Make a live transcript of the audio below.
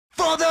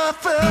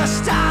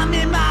first time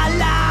in my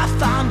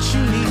life I'm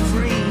truly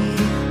free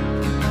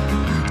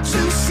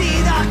to see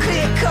the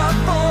clear-cut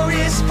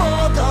forest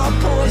for the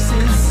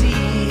poison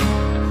sea,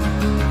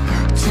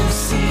 to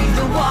see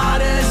the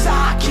waters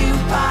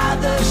occupy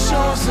the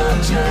shores of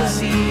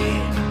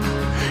Jersey,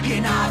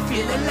 and I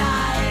feel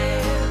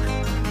alive.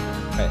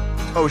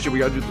 Right. Oh shit, we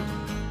gotta do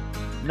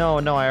No,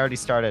 I already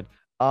started.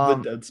 the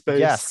dead space.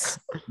 Yes.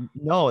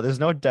 No, there's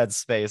no dead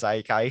space.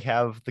 I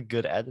have the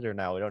good editor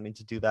now. We don't need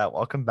to do that.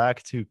 Welcome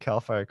back to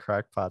Calfire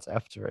Crackpots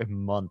after a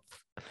month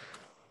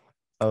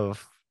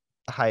of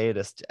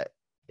hiatus.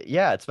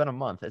 Yeah, it's been a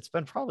month. It's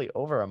been probably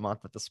over a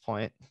month at this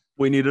point.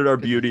 We needed our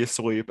beauty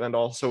sleep, and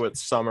also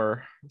it's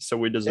summer, so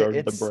we deserved the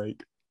It's-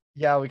 break.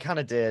 Yeah, we kind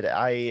of did.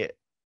 I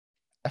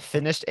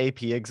finished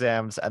AP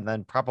exams and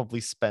then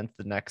probably spent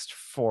the next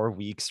 4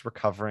 weeks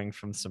recovering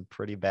from some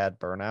pretty bad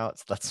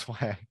burnouts. That's why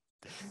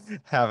I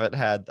haven't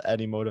had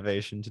any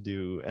motivation to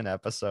do an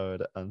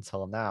episode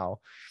until now.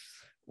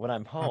 When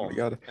I'm Oh my home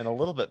God. and a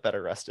little bit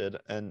better rested,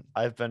 and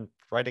I've been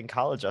writing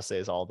college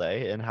essays all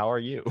day. And how are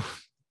you?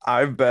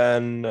 I've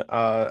been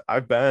I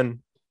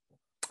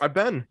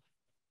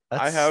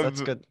have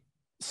That's good.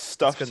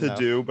 stuff good to enough.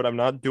 do, but I'm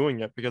not doing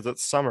it because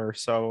it's summer.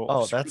 So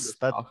Oh, screw that's this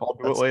stuff. I'll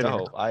do it that's later.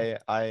 dope.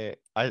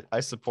 I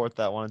support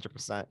that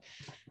 100%.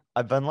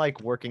 I've been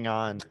like working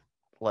on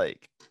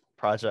like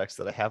projects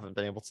that I haven't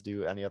been able to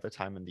do any other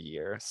time in the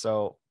year.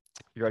 So,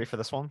 you ready for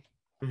this one?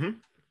 Mhm.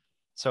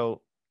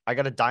 So, I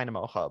got a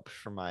dynamo hub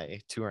for my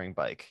touring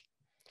bike.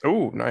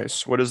 Oh,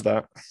 nice. What is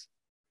that?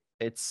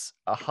 It's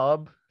a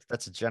hub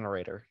that's a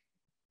generator.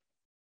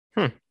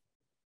 Hmm.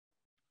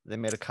 They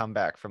made a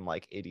comeback from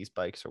like 80s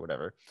bikes or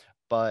whatever.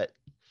 But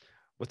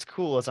what's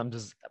cool is I'm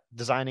just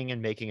designing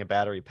and making a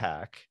battery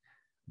pack,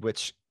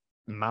 which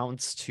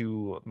mounts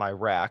to my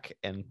rack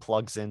and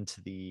plugs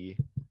into the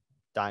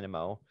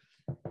dynamo,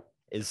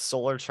 is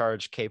solar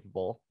charge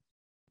capable,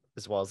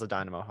 as well as the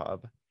dynamo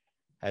hub,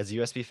 has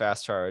USB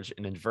fast charge,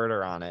 an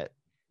inverter on it,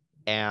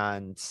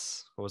 and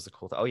what was the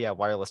cool thing? Oh yeah,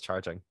 wireless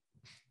charging.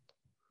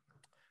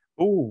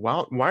 Oh,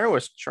 wow.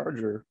 Wireless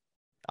charger.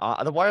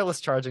 The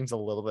wireless charging's a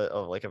little bit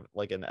of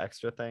like an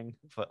extra thing,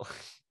 but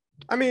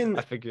I mean,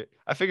 I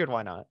figured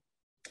why not?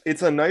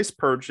 it's a nice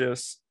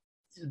purchase.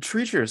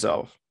 Treat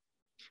yourself.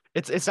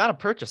 It's not a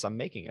purchase. I'm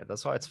making it.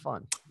 That's why it's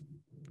fun.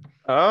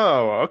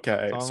 Oh,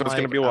 okay. So I'm So it's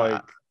gonna like, be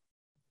like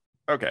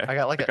okay. I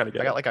got like kinda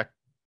get it.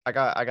 I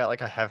got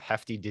like a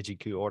hefty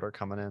DigiQ order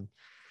coming in.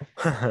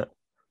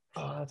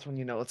 Oh, that's when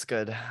you know it's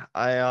good.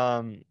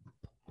 Let's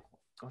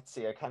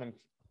see.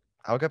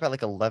 I woke up at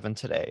like 11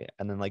 today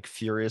and then like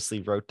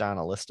furiously wrote down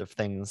a list of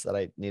things that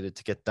I needed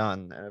to get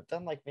done, and I've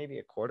done like maybe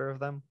a quarter of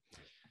them.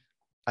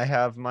 I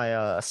have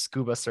my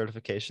scuba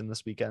certification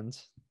this weekend.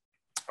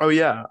 Oh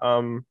yeah.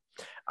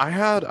 I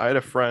had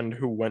a friend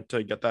who went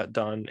to get that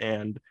done,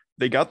 and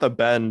they got the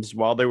bends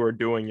while they were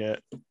doing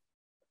it.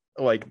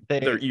 Like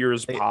their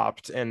ears they-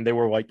 popped, and they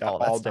were like that Oh,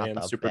 all that's day not and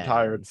the super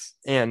tired. bends.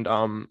 And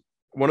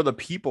one of the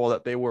people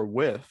that they were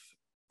with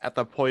at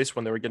the place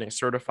when they were getting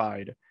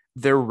certified,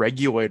 their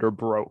regulator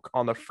broke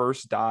on the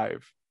first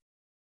dive.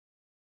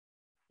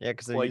 Yeah,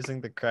 because they're Like-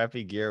 using the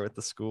crappy gear with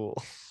the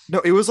school. No,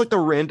 it was like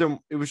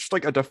it was just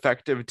like a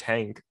defective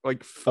tank,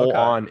 like full Okay.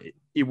 on.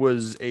 It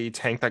was a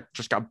tank that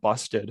just got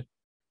busted.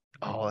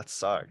 Oh, that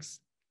sucks.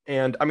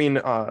 And I mean,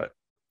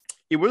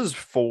 it was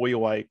fully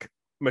like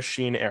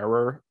machine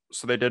error,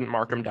 so they didn't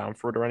mark him down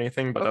for it or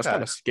anything. But that's Okay.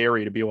 kind of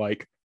scary to be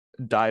like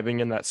diving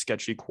in that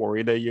sketchy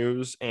quarry they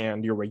use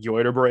and your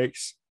regulator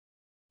breaks.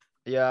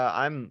 Yeah,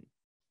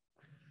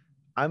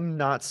 I'm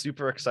not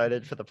super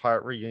excited for the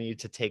part where you need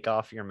to take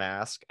off your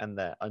mask and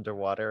then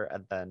underwater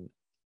and then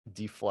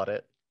deflood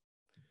it.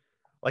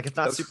 Like it's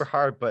not That's- super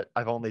hard, but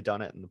I've only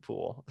done it in the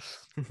pool.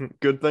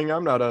 Good thing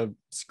I'm not a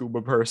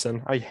scuba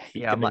person. I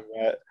hate Yeah, getting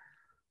wet.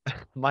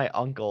 My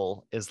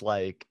uncle is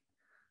like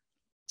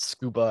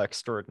scuba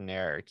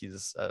extraordinaire.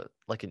 He's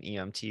like an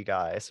EMT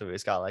guy, so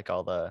he's got like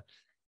all the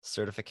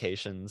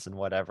certifications and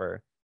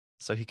whatever.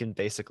 So he can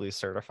basically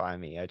certify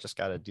me. I just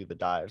got to do the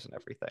dives and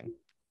everything.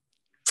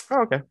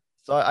 Oh, okay.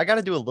 So I got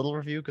to do a little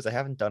review because I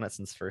haven't done it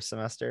since first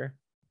semester.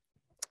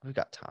 We've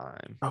got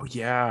time. Oh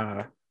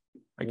yeah.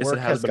 I guess Work it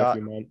has has been a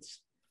few months.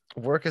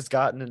 Work has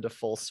gotten into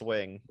full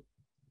swing,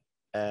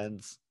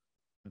 and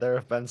there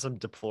have been some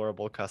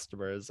deplorable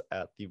customers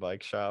at the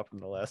bike shop in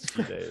the last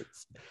few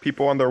days.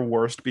 People on their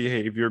worst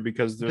behavior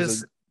because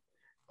there's This,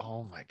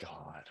 oh my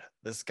god,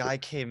 this guy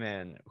came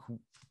in who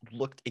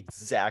looked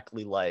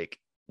exactly like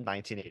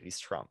 1980s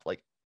Trump,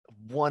 like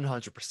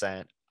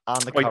 100% on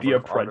the like cover the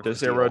of Art of the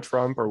Apprentice era Deal.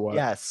 Trump or what?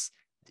 Yes,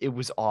 it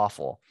was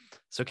awful.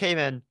 So came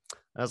in,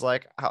 I was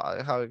like,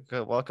 how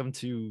welcome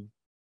to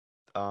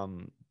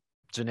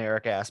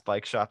generic ass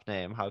bike shop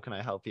name. How can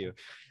I help you?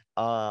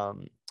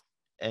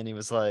 And he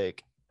was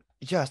like,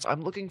 yes,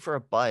 I'm looking for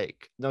a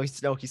bike. No, he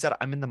said,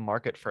 I'm in the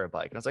market for a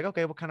bike. And I was like,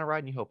 okay, what kind of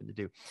ride are you hoping to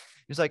do?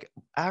 He was like,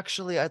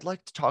 actually, I'd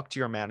like to talk to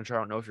your manager. I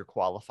don't know if you're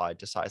qualified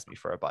to size me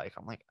for a bike.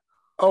 I'm like,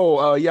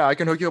 Oh, yeah, I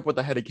can hook you up with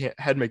the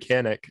head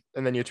mechanic,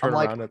 and then you turn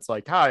like- around, and it's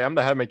like, hi, I'm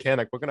the head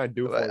mechanic. What can I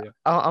do for you?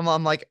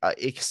 I'm like,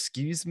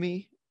 excuse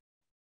me.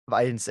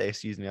 I didn't say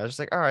excuse me. I was just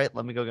like, all right,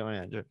 let me go get my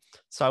manager.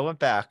 So I went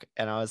back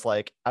and I was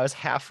like, I was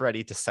half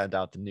ready to send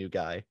out the new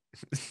guy.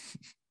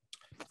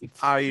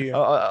 I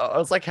I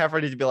was like half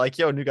ready to be like,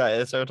 yo, new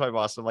guy. So I'm talking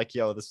boss. I'm like,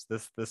 yo,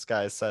 this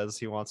guy says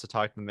he wants to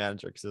talk to the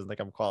manager because he doesn't think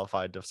I'm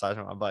qualified to decide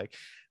on my bike.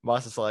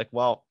 Boss is like,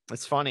 well,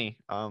 it's funny.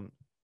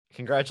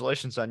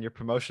 Congratulations on your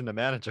promotion to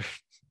manager.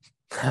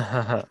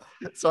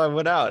 So I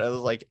went out. I was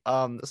like,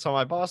 so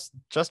my boss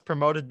just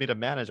promoted me to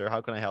manager.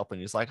 How can I help?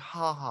 And he's like,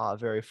 ha ha,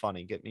 very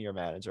funny. Get me your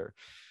manager.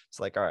 It's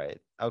like, all right,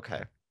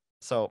 okay.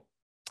 So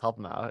help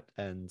him out,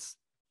 and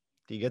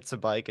he gets a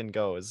bike and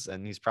goes,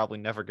 and he's probably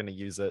never gonna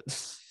use it.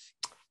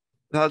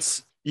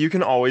 that's you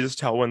can always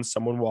tell when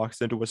someone walks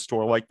into a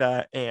store like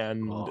that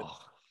and Oh.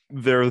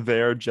 they're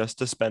there just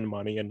to spend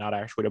money and not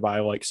actually to buy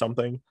like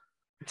something.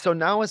 So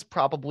now is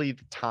probably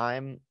the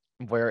time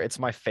where it's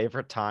my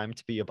favorite time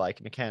to be a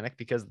bike mechanic,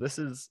 because this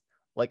is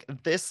like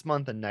this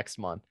month and next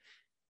month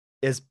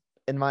is,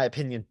 in my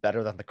opinion,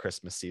 better than the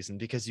Christmas season,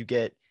 because you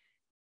get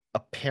a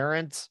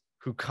parent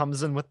who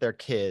comes in with their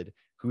kid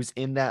who's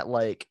in that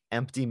like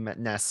empty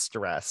nest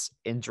stress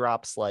and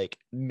drops like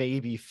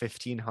maybe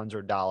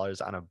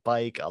 $1,500 on a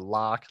bike, a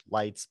lock,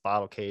 lights,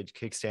 bottle cage,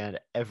 kickstand,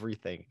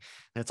 everything.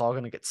 And it's all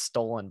going to get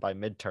stolen by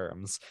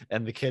midterms.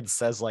 And the kid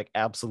says like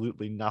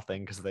absolutely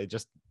nothing because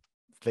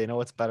they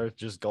know it's better to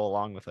just go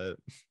along with it.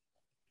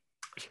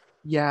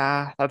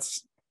 Yeah,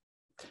 that's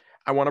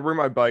I want to bring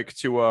my bike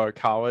to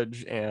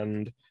college,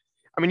 and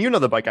I mean, you know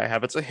the bike I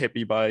have, it's a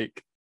hippie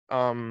bike.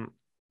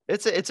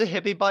 It's a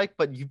hippie bike,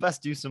 but you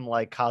best do some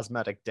like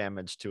cosmetic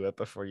damage to it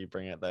before you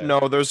bring it there.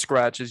 No, there's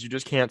scratches. You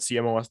just can't see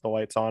them unless the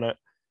light's on it.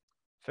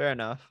 Fair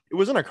enough. It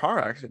was in a car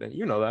accident.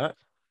 You know that.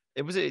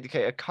 It was a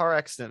car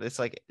accident. It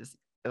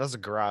was a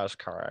garage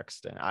car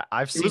accident.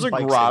 I've It seen was a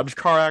bikes garage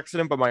car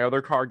accident, but my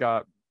other car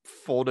got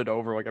folded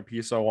over like a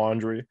piece of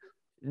laundry.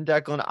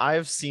 Declan,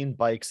 I've seen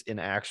bikes in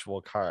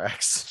actual car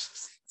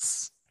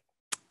accidents.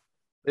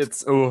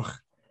 It's ugh.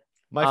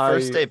 My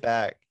first day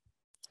back,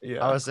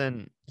 Yeah. I was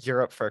in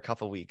Europe for a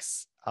couple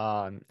weeks.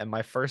 And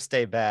my first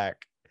day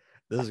back,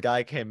 this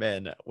guy came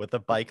in with a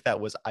bike that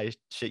was, I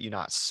shit you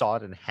not,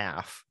 sawed in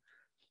half.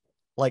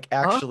 Like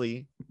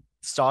actually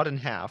sawed in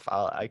half.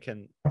 I'll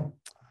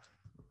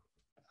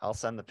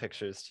send the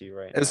pictures to you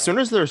right now. As soon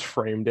as there's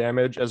frame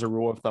damage, as a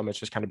rule of thumb, it's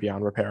just kind of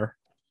beyond repair.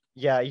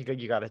 Yeah, you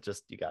gotta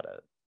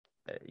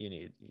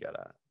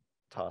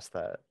toss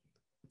that.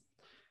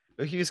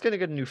 But he was gonna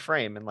get a new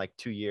frame in like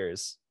 2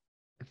 years,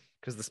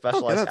 because the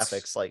specialized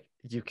epics, like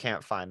you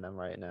can't find them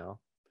right now.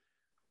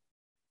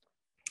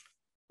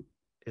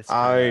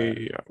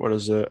 What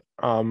is it?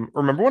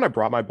 Remember when I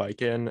brought my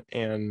bike in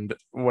and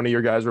one of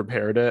your guys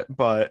repaired it,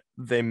 but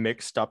they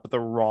mixed up the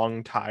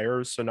wrong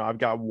tires, so now I've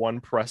got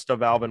one Presta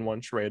valve and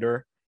one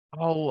Schrader.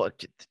 Oh,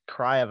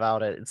 cry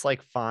about it. It's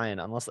like fine,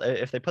 unless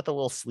if they put the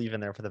little sleeve in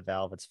there for the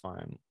valve, it's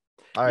fine.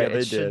 All right, Yeah, they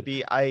it should did.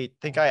 be. I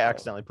think I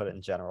accidentally put it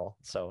in general,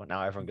 so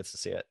now everyone gets to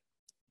see it.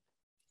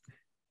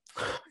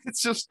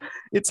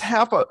 It's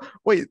half a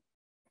wait.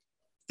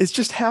 It's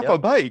just half a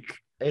Yep. bike.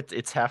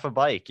 It's half a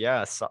bike,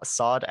 yeah.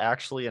 Sawed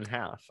actually in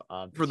half.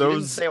 For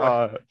those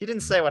he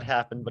didn't say what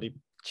happened, but he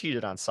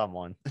cheated on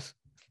someone.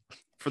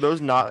 for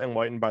those not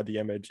enlightened by the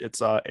image,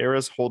 it's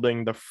Eris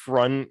holding the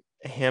front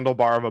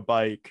handlebar of a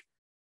bike,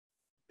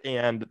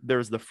 and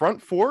there's the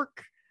front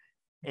fork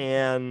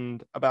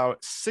and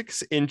about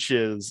 6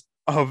 inches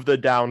of the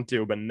down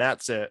tube, and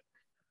that's it.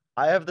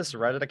 I have this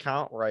Reddit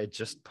account where I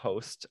just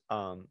post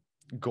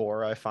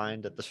gore I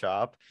find at the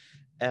shop,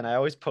 and I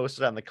always post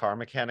it on the car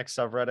mechanic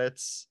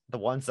subreddits, the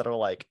ones that are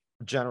like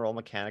general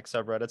mechanic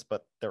subreddits,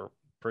 but they're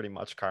pretty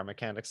much car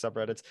mechanic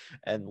subreddits,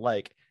 and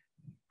like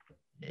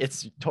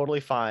it's totally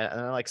fine. And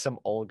then like some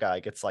old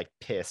guy gets like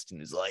pissed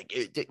and is like,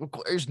 it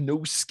requires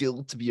no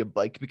skill to be a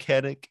bike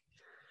mechanic.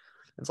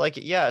 It's like,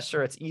 yeah,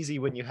 sure, it's easy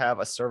when you have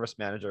a service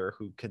manager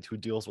who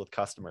deals with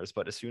customers,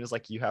 but as soon as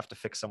like you have to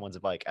fix someone's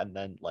bike and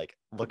then like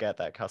look at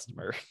that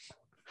customer,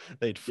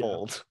 they'd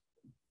fold.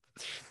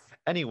 Yeah.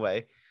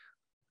 Anyway,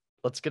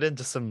 let's get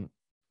into some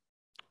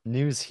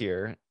news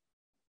here.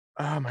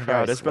 Oh my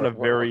God, it's been a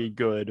very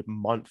good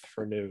month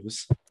for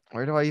news.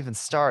 Where do I even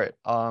start?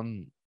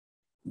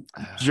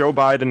 Joe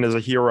Biden is a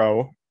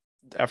hero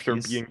after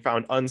being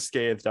found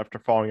unscathed after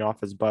falling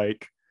off his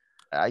bike.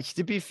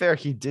 To be fair,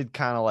 he did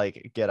kind of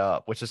like get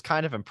up, which is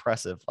kind of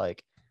impressive.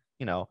 Like,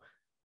 you know,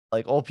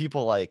 like old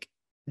people like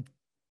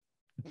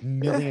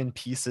million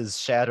pieces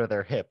shatter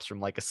their hips from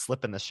like a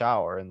slip in the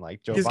shower, and like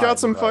He's got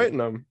some fight in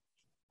him.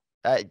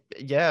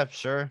 Yeah,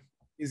 sure.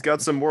 He's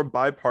got some more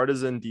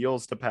bipartisan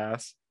deals to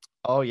pass.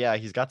 Oh yeah,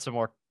 he's got some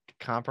more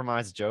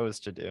compromised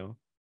Joes to do.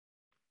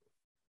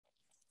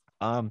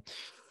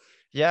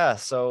 Yeah,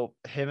 so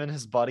him and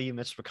his buddy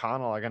Mitch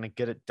McConnell are gonna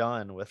get it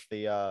done with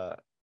the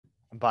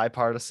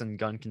bipartisan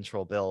gun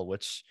control bill,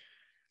 which,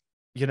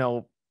 you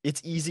know,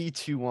 it's easy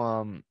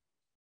to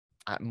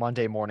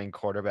Monday morning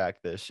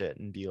quarterback this shit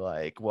and be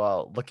like,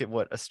 well, look at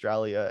what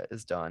Australia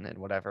has done and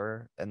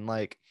whatever. And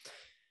like,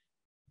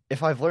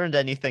 if I've learned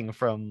anything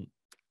from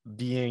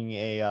being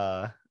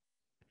a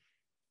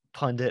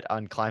pundit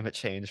on climate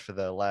change for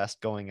the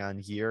last going on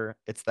year.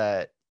 It's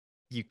that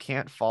you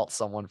can't fault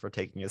someone for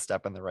taking a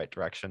step in the right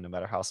direction, no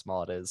matter how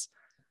small it is.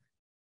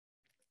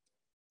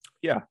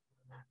 Yeah.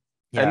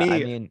 Yeah, I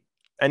mean,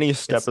 Any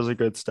step it's is a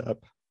good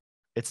step.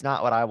 it's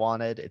not what I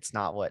wanted. It's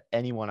not what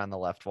anyone on the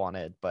left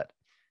wanted, but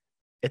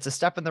it's a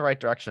step in the right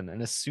direction.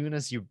 And as soon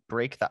as you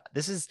break that,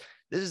 this is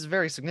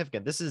very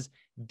significant. This is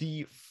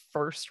the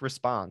first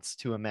response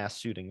to a mass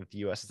shooting that the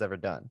US has ever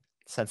done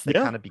since they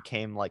Yeah. kind of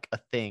became like a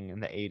thing in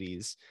the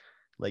 80s.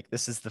 Like,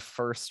 this is the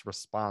first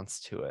response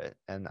to it.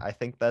 And I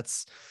think that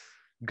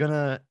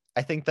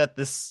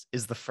this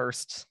is the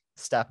first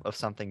step of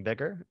something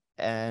bigger.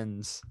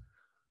 And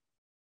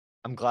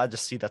I'm glad to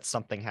see that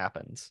something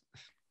happened.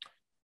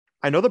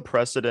 I know the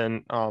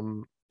precedent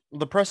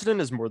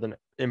is more than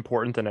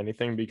important than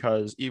anything,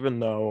 because even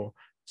though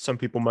some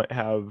people might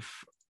have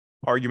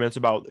arguments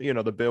about,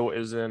 the bill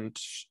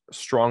isn't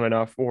strong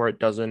enough, or it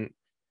doesn't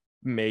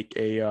make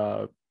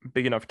a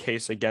big enough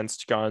case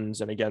against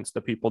guns and against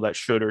the people that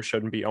should or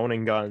shouldn't be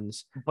owning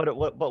guns. But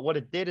what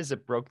it did is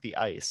it broke the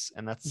ice,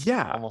 and that's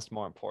almost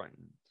more important.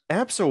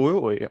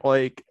 Absolutely.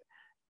 Like,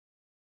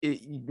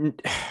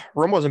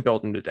 Rome wasn't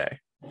built in a day.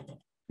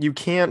 You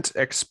can't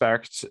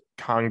expect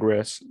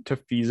Congress to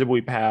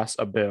feasibly pass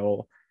a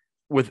bill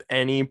with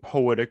any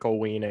political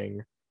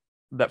leaning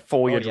that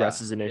fully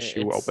addresses an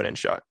issue open and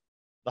shut.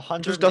 The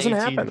It just doesn't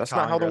happen. 118th That's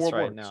not how the Congress world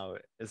right works. now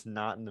is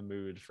not in the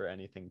mood for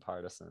anything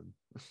partisan.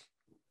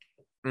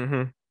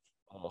 Mm-hmm.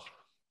 Oh.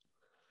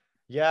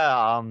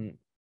 Yeah.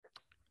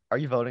 Are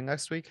you voting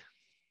next week?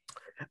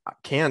 I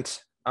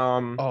can't.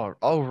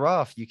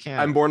 Rough. You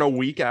can't. I'm born a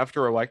week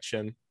after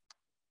election.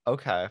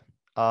 Okay.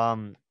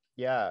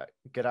 Yeah,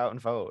 get out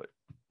and vote.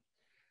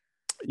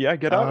 Yeah,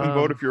 get out and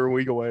vote if you're a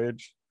legal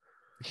age.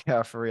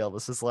 Yeah, for real.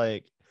 This is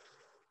like,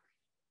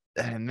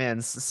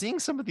 man, seeing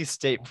some of these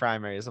state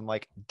primaries, I'm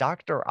like,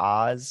 Dr.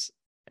 Oz.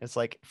 It's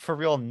like, for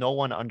real, no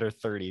one under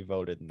 30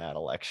 voted in that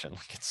election.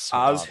 Like, it's so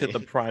Oz hit the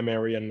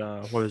primary in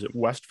what is it,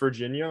 West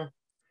Virginia?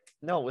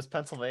 No, it was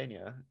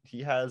Pennsylvania.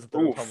 He has the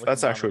Republican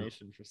Republican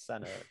nomination for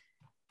Senate.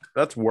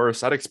 That's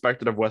worse. I'd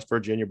expect it of West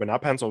Virginia, but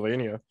not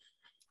Pennsylvania.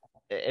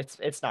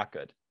 It's not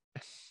good.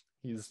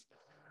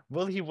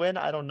 Will he win?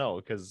 I don't know,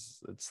 because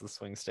it's the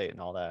swing state and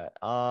all that.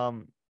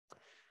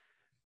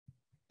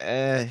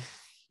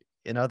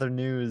 In other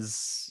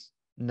news,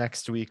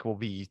 next week we'll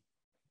be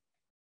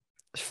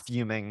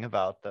fuming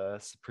about the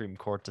Supreme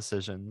Court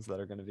decisions that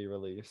are going to be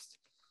released.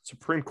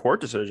 Supreme Court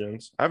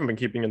decisions? I haven't been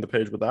keeping in the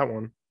page with that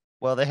one.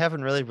 Well, they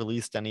haven't really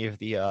released any of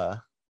the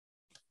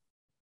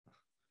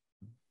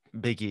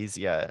biggies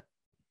yet.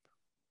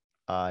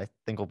 I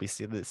think we'll be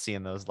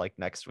seeing those like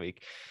next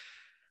week.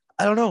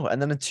 I don't know.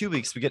 And then in 2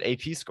 weeks we get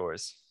AP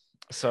scores.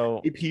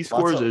 So AP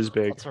scores is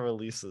big. Lots of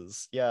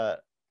releases. Yeah.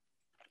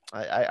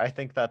 I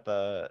think that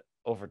the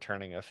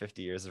overturning of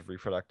 50 years of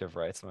reproductive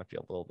rights might be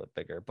a little bit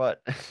bigger,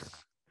 but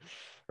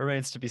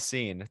remains to be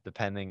seen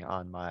depending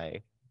on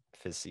my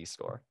Phys-C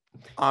score.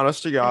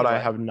 Honest to God, anyway, I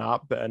have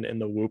not been in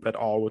the loop at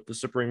all with the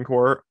Supreme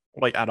Court,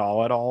 like at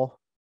all.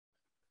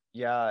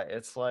 Yeah,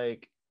 it's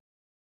like,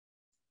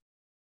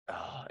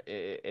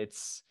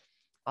 it's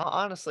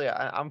honestly,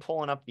 I'm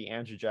pulling up the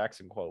Andrew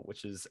Jackson quote,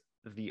 which is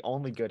the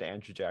only good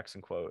Andrew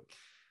Jackson quote.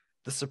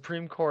 The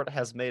Supreme Court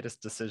has made its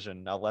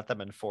decision. Now let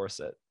them enforce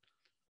it.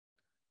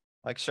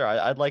 Like, sure,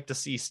 I'd like to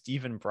see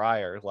Stephen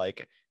Breyer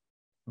like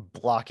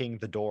blocking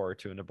the door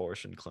to an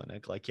abortion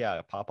clinic. Like,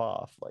 yeah, pop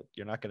off. Like,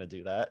 you're not going to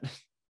do that.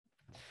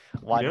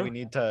 Why do we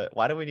need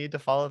to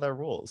follow their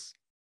rules?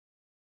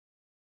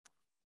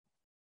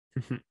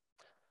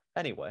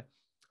 Anyway,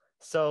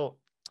 so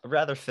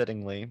rather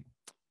fittingly,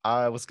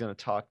 I was going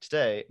to talk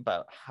today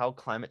about how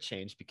climate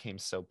change became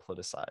so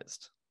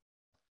politicized.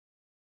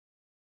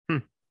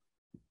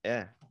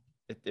 Yeah,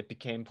 it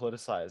became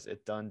politicized.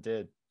 It done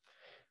did.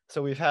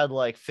 So we've had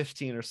like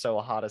 15 or so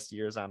hottest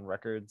years on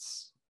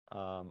records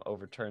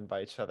overturned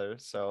by each other.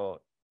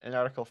 So an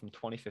article from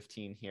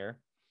 2015 here.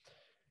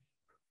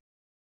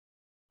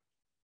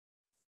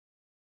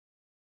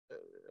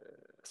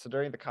 So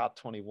during the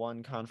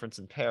COP21 conference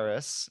in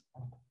Paris,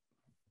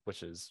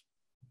 which is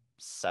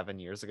 7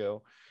 years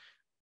ago,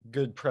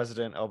 good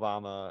President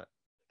Obama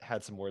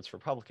had some words for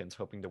Republicans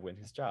hoping to win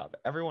his job.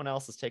 Everyone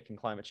else is taking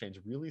climate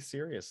change really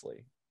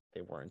seriously.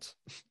 They weren't.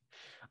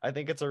 I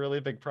think it's a really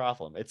big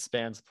problem. It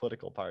spans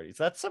political parties.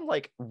 That's some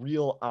like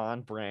real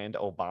on-brand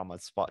Obama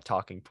spot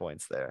talking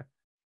points there.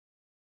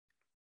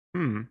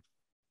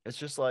 It's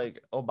just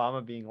like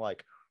Obama being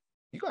like,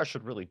 you guys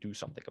should really do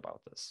something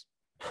about this.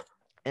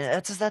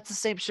 And that's the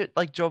same shit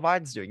like Joe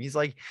Biden's doing. He's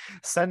like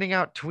sending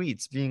out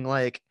tweets being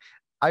like,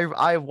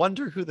 I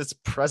wonder who this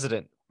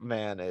president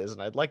man is,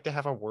 and I'd like to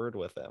have a word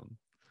with him.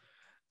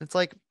 It's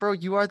like, bro,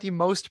 you are the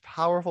most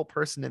powerful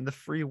person in the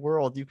free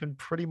world. You can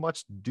pretty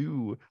much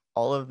do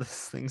all of the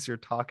things you're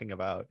talking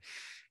about.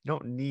 You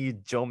don't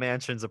need Joe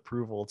Manchin's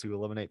approval to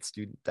eliminate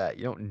student debt.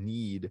 You don't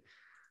need.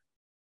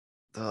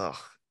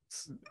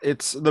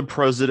 It's the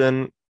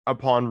president,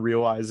 upon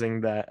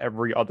realizing that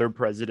every other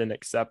president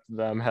except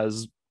them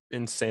has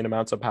insane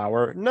amounts of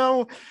power.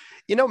 No,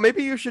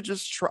 maybe you should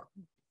just try.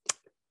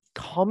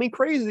 call me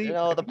crazy. You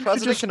know, the You should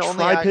president just can only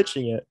try act-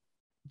 pitching it.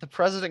 The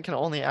president can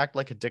only act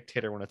like a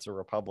dictator when it's a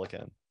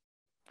Republican.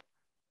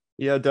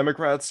 Yeah,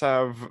 Democrats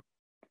have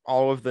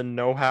all of the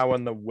know-how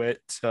and the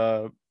wit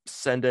to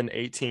send in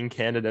 18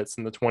 candidates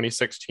in the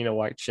 2016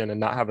 election and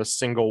not have a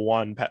single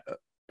one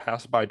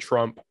passed by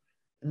Trump.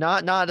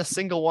 Not a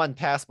single one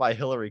passed by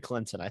Hillary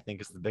Clinton, I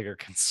think, is the bigger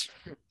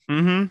concern.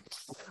 Mm-hmm.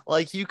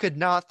 Like, you could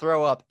not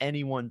throw up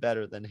anyone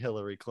better than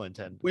Hillary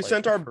Clinton. We Like,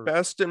 sent our for-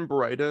 best and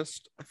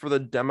brightest for the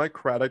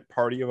Democratic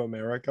Party of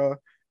America,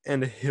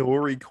 and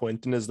Hillary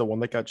Clinton is the one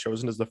that got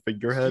chosen as the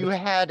figurehead.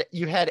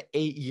 You had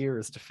 8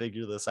 years to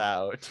figure this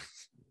out.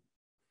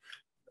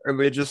 And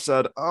they just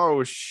said,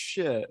 "Oh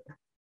shit,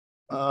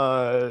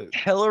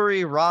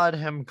 Hillary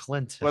Rodham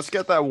Clinton. let's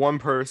get that one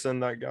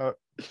person that got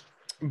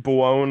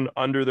blown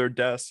under their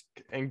desk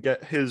and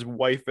get his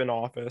wife in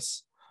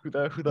office." who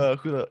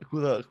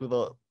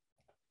the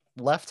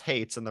left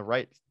hates and the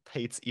right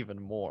hates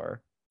even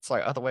more. It's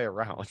like other way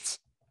around.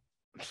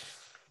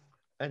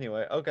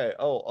 Anyway, okay.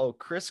 Oh,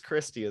 Chris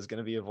Christie is going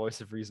to be a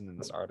voice of reason in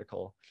this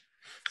article.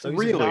 So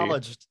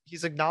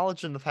he's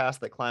acknowledged in the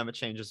past that climate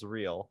change is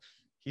real.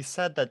 He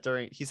said that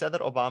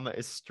Obama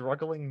is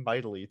struggling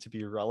mightily to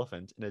be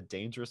relevant in a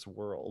dangerous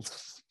world.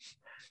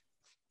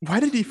 Why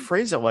did he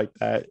phrase it like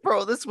that?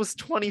 Bro, this was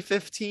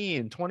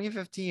 2015.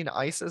 2015,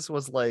 ISIS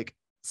was like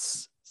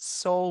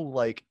so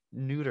like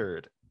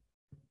neutered.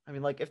 I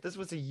mean, like, if this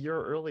was a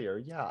year earlier,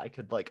 yeah, I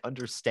could like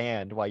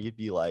understand why you'd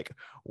be like,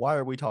 why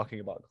are we talking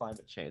about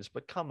climate change?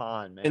 But come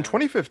on, man. In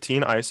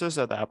 2015, ISIS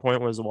at that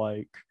point was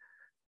like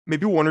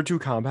maybe 1 or 2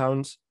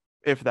 compounds,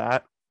 if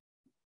that.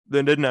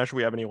 They didn't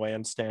actually have any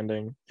land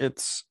standing.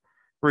 It's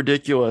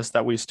ridiculous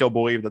that we still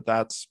believe that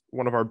that's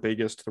one of our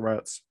biggest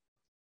threats.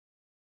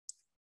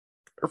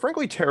 Or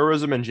frankly,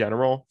 terrorism in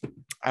general.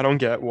 I don't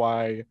get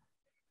why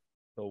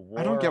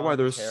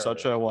there's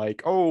such a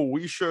like, oh,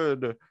 we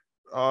should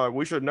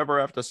never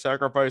have to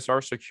sacrifice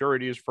our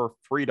securities for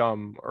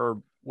freedom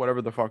or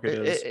whatever the fuck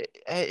it is.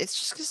 It's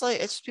just because like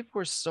it's just people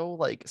are so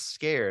like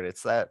scared.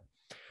 It's that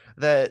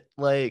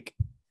like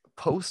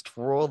post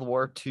World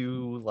War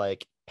II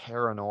like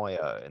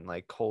paranoia and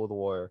like Cold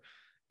War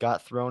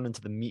got thrown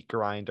into the meat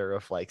grinder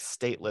of like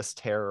stateless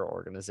terror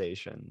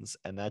organizations,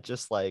 and that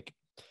just like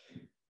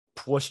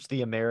pushed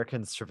the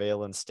American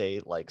surveillance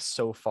state like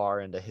so far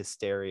into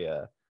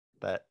hysteria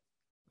that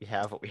we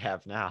have what we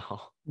have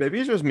now. Maybe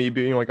it's just me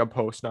being like a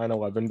post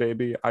 9/11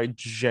 baby. I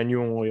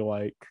genuinely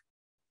like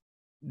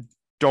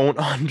don't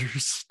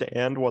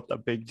understand what the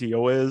big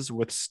deal is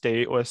with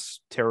stateless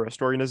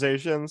terrorist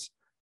organizations.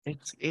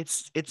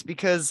 It's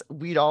because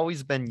we'd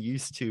always been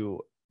used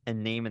to a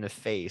name and a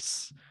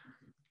face.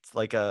 It's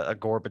like a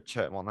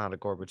Gorbachev, well, not a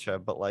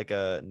Gorbachev, but like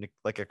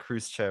a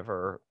Khrushchev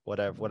or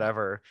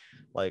whatever,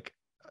 like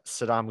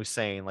Saddam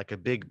Hussein, like a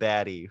big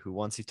baddie who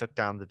once he took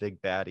down the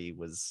big baddie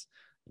was,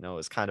 you know, it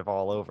was kind of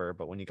all over.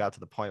 But when you got to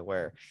the point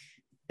where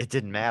it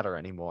didn't matter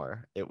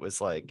anymore, it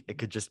was like it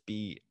could just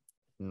be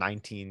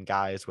 19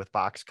 guys with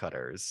box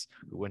cutters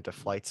who went to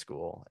flight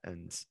school,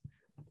 and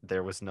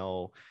there was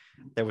no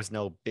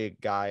big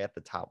guy at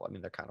the top. I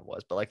mean, there kind of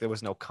was, but like there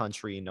was no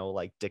country, no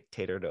like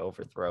dictator to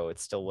overthrow. It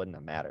still wouldn't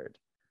have mattered.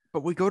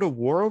 But we go to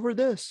war over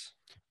this?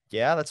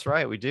 Yeah, that's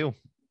right. We do.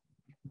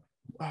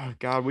 Oh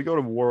God, we go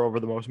to war over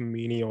the most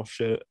menial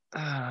shit.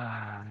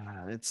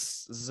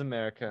 This is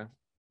America.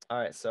 All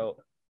right, so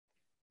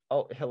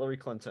Hillary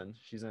Clinton,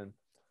 she's in.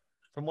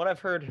 From what I've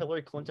heard,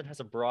 Hillary Clinton has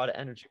a broad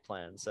energy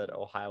plan, said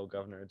Ohio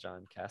Governor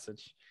John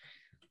Kasich.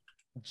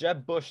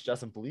 Jeb Bush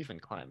doesn't believe in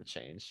climate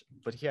change,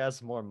 but he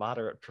has more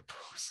moderate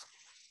proposals.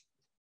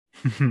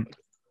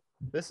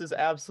 This is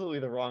absolutely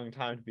the wrong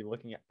time to be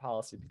looking at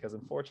policy because,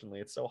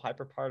 unfortunately, it's so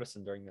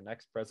hyper-partisan during the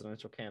next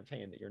presidential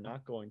campaign that you're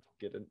not going to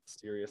get a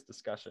serious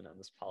discussion on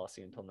this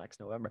policy until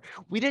next November.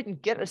 We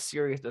didn't get a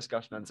serious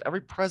discussion on this.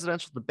 Every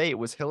presidential debate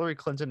was Hillary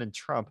Clinton and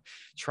Trump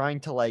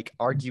trying to like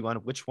argue on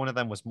which one of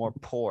them was more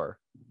poor.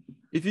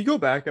 If you go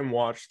back and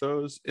watch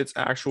those, it's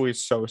actually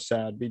so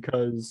sad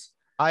because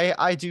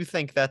I do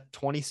think that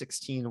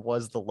 2016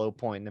 was the low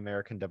point in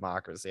American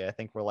democracy. I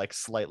think we're like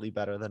slightly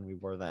better than we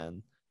were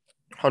then.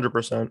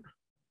 100%.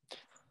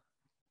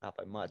 Not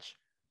by much.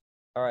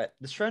 All right.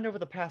 The trend over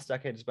the past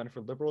decade has been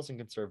for liberals and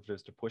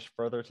conservatives to push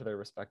further to their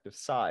respective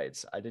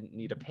sides. I didn't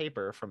need a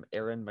paper from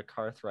Aaron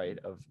McCartwright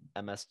of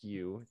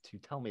MSU to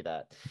tell me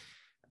that.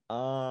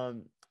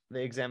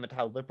 They examined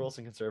how liberals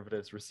and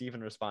conservatives receive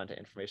and respond to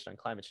information on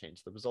climate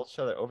change. The results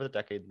show that over the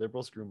decade,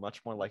 liberals grew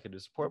much more likely to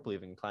support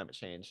believing in climate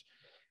change,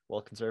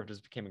 while conservatives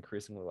became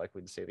increasingly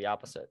likely to say the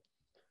opposite.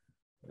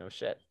 No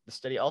shit. The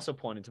study also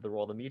pointed to the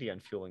role of the media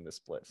in fueling the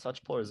split.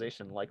 Such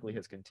polarization likely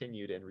has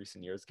continued in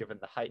recent years given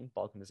the heightened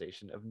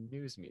balkanization of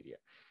news media.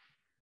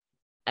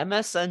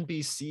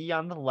 MSNBC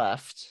on the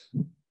left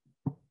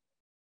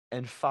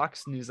and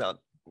Fox News on...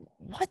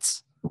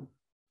 What?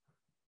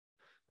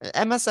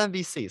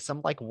 MSNBC,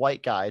 some like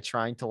white guy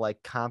trying to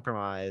like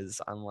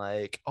compromise on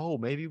like, oh,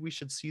 maybe we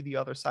should see the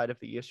other side of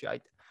the issue.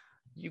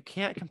 You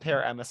can't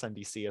compare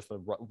MSNBC as the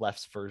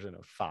left's version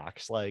of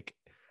Fox. Like,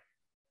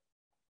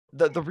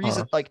 the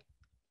reason like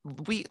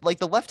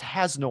the left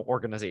has no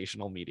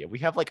organizational media. We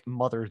have like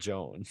Mother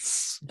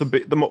Jones.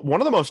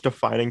 One of the most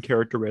defining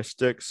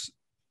characteristics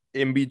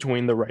in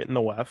between the right and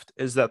the left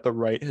is that the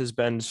right has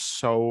been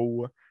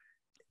so,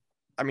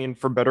 I mean,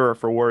 for better or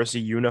for worse,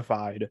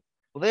 unified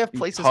Well, they have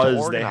places to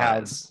because they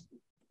have organize.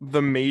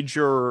 the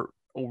major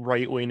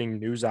right-leaning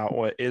news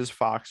outlet is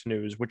Fox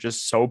News, which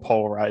is so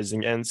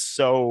polarizing and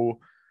so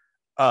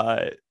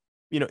uh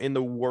in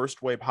the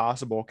worst way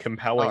possible, Oh,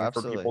 compelling for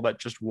absolutely. people that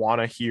just want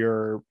to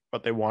hear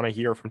what they want to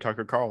hear from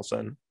Tucker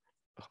Carlson.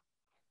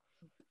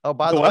 Oh,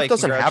 by The the way, left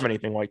doesn't have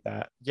anything like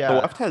that. The Yeah,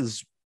 left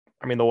has,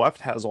 I mean, the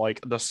left has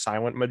like the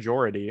silent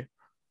majority.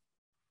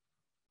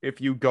 If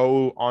you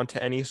go onto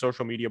any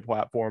social media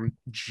platform,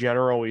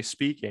 generally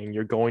speaking,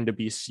 you're going to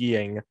be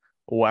seeing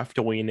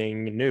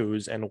left-leaning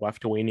news and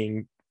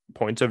left-leaning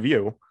points of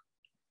view.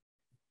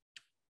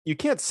 You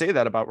can't say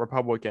that about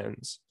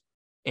Republicans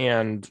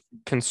and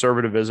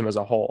conservatism as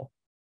a whole,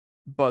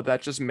 but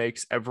that just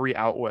makes every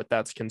outlet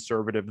that's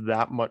conservative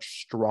that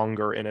much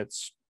stronger in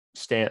its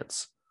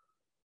stance.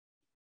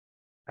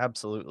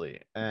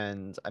 absolutely.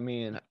 And I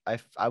mean,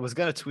 I was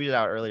gonna tweet it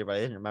out earlier, but I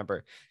didn't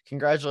remember.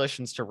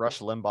 Congratulations to Rush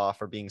Limbaugh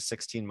for being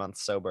 16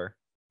 months sober.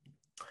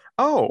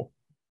 Oh,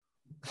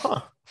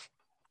 huh.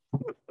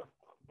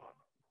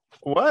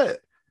 What?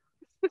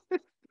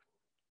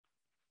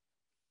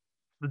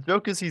 The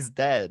joke is he's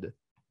dead.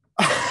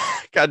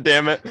 God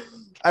damn it.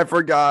 I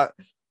forgot.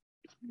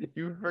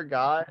 You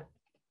forgot?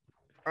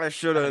 I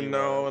should have Anyway.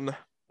 known.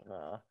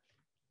 All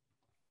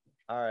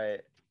right.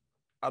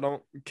 I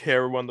don't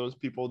care when those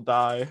people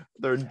die.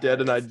 They're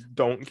dead and I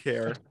don't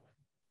care.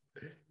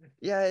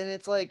 Yeah, and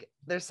it's like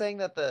they're saying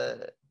that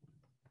the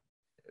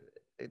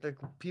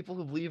people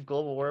who believe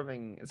global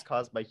warming is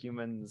caused by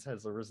humans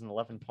has risen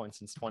 11 points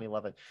since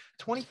 2011.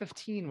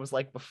 2015 was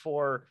like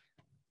before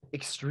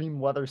extreme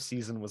weather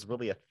season was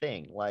really a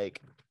thing.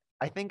 Like,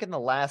 I think in the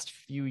last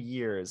few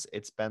years,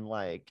 it's been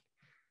like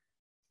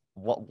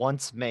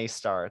once May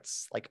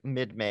starts, like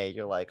mid-May,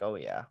 you're like, oh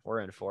yeah, we're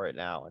in for it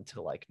now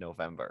until like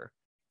November.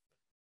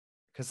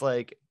 Because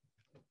like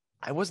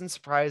I wasn't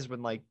surprised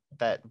when like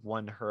that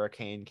one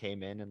hurricane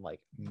came in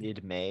like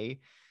mid-May.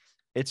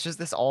 It's just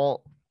this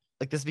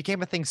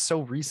became a thing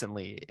so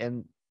recently.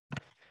 And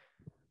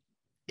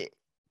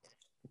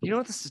you know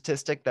what, the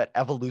statistic that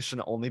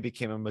evolution only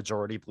became a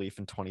majority belief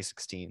in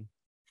 2016?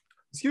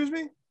 Excuse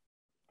me?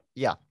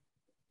 Yeah.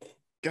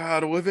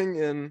 God, living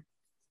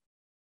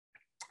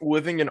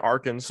in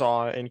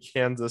Arkansas and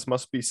Kansas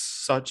must be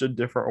such a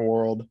different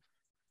world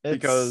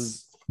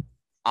because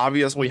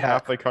obviously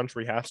half the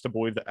country has to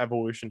believe that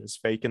evolution is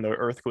fake and the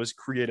earth was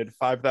created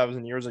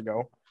 5,000 years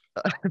ago.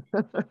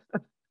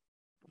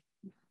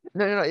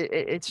 No,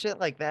 it's shit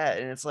like that.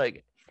 And it's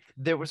like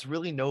there was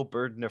really no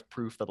burden of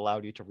proof that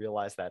allowed you to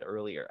realize that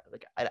earlier.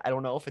 Like I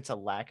don't know if it's a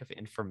lack of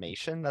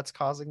information that's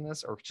causing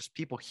this or just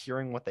people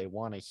hearing what they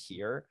want to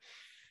hear.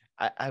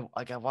 I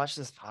watched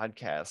this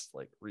podcast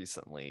like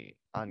recently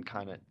on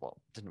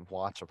didn't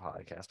watch a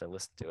podcast, I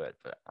listened to it,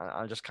 but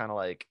I'm just kind of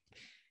like,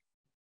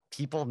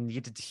 people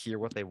needed to hear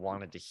what they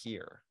wanted to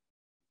hear.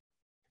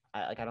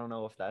 I don't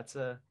know if that's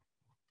the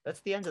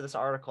end of this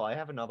article. I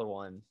have another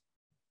one.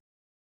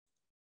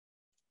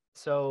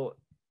 So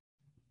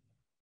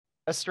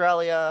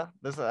Australia,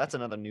 that's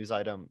another news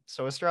item.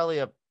 So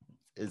Australia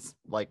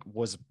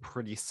was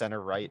pretty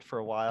center right for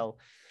a while,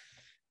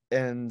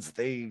 and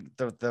the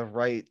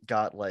right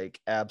got like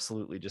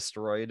absolutely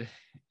destroyed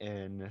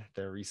in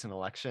their recent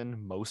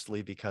election,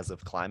 mostly because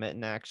of climate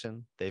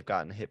inaction. They've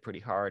gotten hit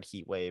pretty hard,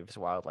 heat waves,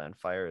 wildland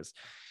fires,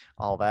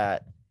 all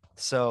that.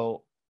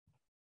 So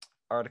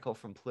article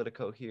from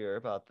Politico here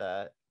about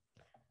that.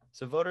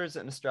 So voters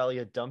in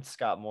Australia dumped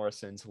Scott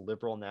Morrison's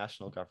Liberal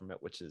National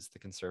Government, which is the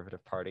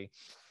Conservative Party,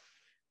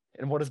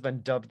 in what has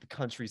been dubbed the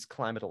country's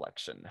climate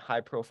election.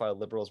 High-profile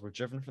Liberals were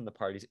driven from the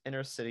party's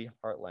inner-city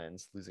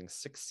heartlands, losing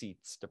 6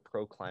 seats to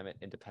pro-climate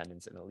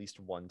independents and at least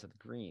 1 to the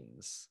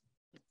Greens.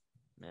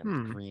 Man,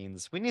 the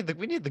Greens. We need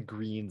the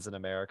Greens in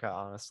America,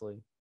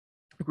 honestly.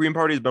 The Green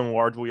Party has been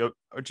largely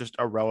just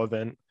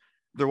irrelevant.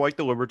 They're like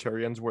the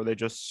Libertarians, where they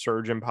just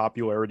surge in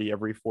popularity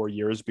every 4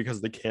 years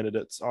because the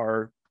candidates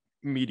are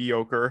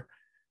mediocre.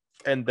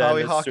 And then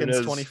Howie Hawkins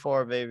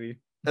 24, baby.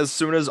 As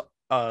soon as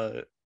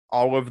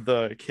all of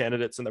the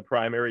candidates in the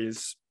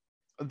primaries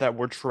that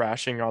were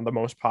trashing on the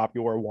most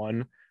popular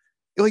one,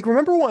 like,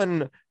 remember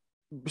when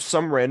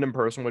some random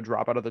person would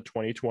drop out of the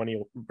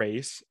 2020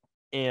 race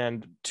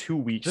and 2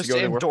 weeks Just ago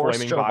they were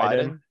flaming Joe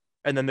Biden,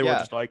 and then they were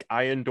just like,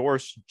 I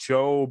endorse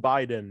Joe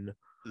Biden.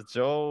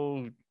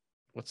 Joe,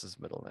 what's his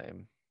middle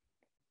name?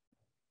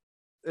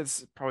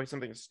 It's probably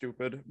something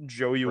stupid.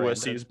 Joe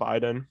Ulysses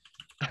Biden.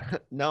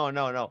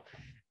 No.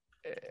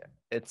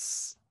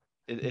 It's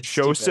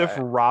Joseph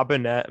stupid.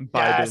 Robinette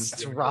Biden. Yes,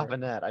 it's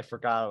Robinette. I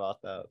forgot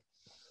about that.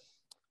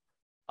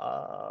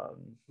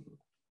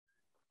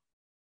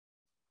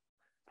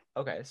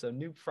 Okay, so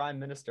new Prime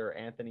Minister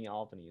Anthony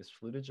Albanese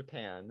flew to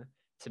Japan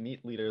to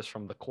meet leaders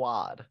from the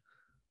Quad.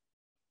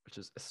 which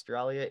is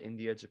Australia,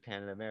 India,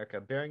 Japan, and America,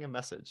 bearing a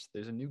message.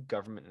 There's a new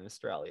government in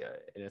Australia,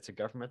 and it's a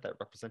government that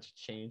represents a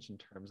change in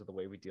terms of the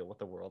way we deal with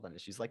the world on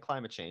issues like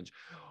climate change.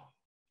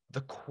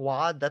 The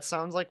Quad, that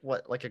sounds like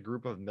what like a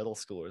group of middle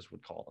schoolers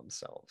would call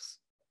themselves.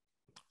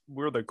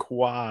 We're the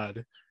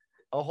Quad.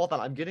 Oh, hold on.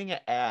 I'm getting an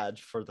ad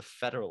for the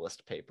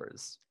Federalist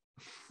Papers.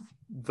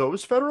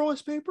 Those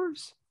Federalist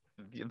Papers?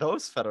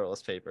 Those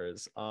Federalist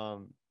Papers.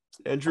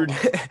 Andrew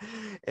hold on.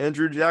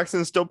 Andrew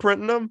Jackson's still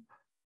printing them?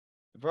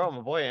 Bro,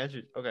 my boy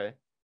Andrew. Okay.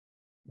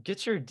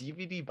 Get your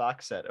DVD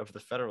box set of the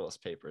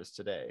Federalist Papers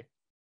today.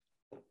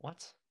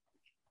 What?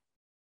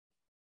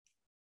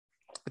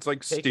 It's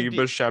like Take a Steve deep-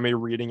 Buscemi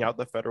reading out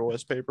the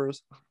Federalist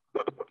Papers.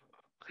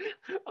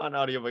 On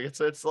audiobook.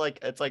 It's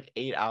like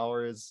 8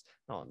 hours.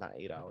 No, not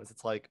 8 hours.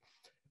 It's like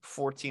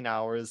 14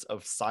 hours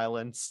of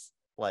silence,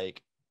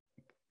 like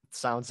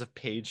sounds of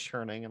page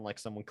turning and like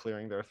someone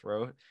clearing their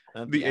throat.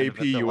 And at The end of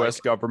AP it, they're US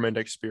like, government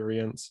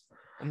experience.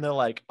 and they're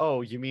like,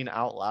 "Oh, you mean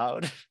out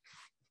loud?"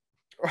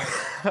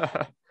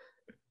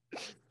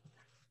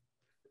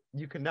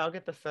 You can now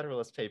get the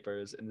Federalist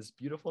Papers in this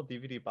beautiful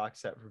DVD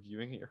box set for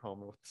viewing at your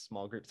home or with a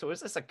small group. So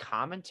is this a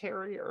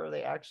commentary or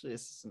is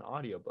this an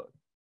audiobook?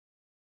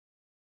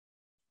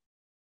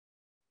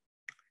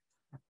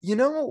 You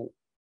know,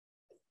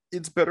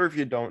 it's better if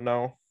you don't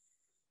know.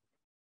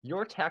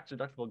 Your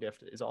tax-deductible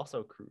gift is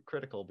also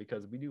critical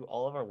because we do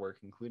all of our work,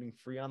 including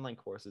free online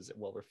courses,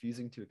 while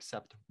refusing to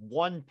accept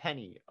 1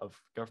 penny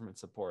of government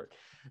support,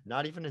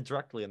 not even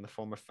indirectly in the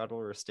form of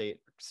federal or state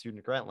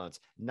student grant loans.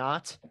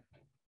 Not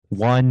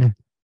 1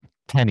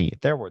 penny.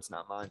 Their words,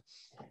 not mine.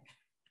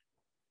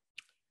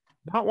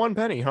 Not 1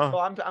 penny, huh? Oh,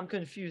 I'm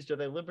confused. Are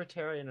they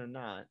libertarian or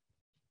not?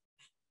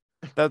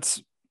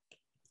 That's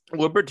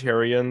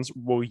libertarians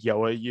will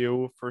yell at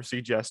you for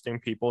suggesting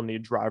people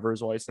need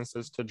driver's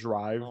licenses to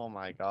drive. Oh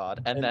my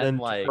god! And then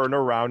like turn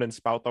around and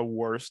spout the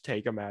worst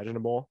take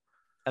imaginable.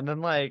 And then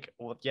like,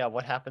 well, yeah,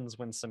 what happens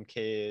when some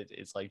kid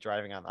is like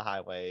driving on the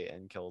highway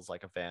and kills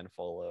like a van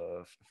full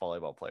of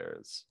volleyball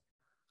players?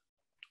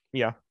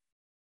 Yeah.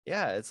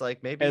 Yeah, it's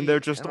like maybe. And they're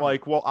just I don't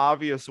like, well,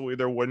 obviously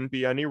there wouldn't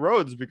be any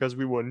roads because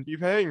we wouldn't be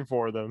paying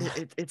for them. know.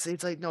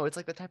 It's like no, it's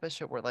like the type of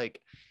shit where like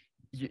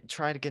you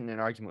try to get in an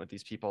argument with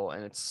these people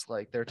and it's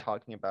like they're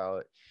talking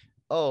about,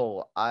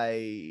 oh,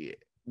 I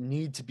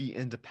need to be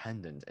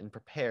independent and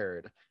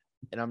prepared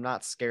and I'm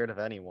not scared of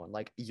anyone.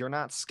 Like, you're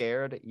not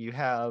scared. You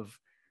have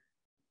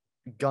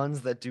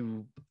guns that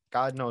do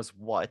God knows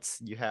what.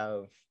 You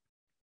have,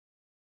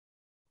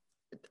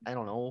 I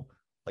don't know,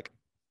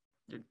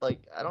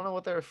 like I don't know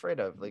what they're afraid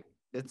of. Like,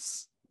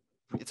 it's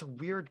a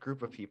weird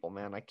group of people,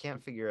 man. I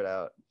can't figure it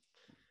out.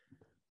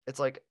 It's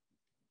like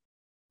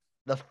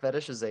the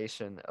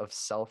fetishization of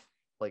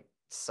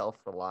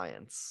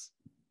self-reliance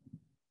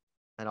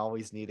and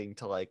always needing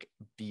to like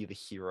be the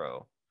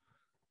hero.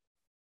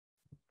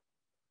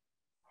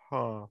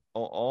 Huh.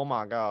 Oh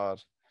my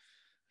god.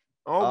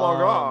 Oh my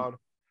God.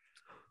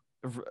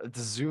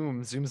 The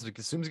Zoom's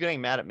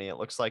getting mad at me. It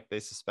looks like they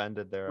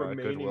suspended their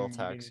Remaining goodwill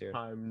tax meeting here.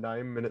 time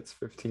 9 minutes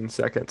 15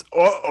 seconds.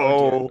 Oh,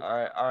 Uh-oh.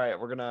 dear. All right.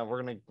 We're gonna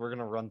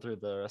run through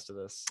the rest of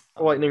this.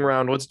 Lightning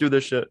round. Let's do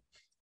this shit.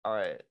 All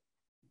right.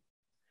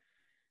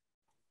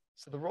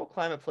 So the role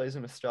climate plays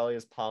in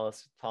Australia's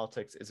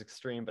politics is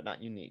extreme but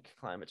not unique.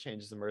 Climate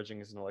change is emerging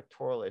as an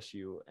electoral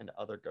issue, and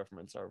other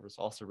governments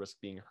also risk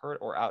being hurt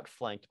or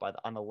outflanked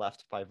on the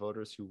left by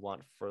voters who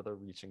want further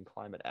reaching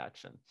climate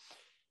action.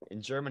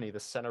 In Germany, the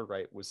center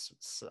right was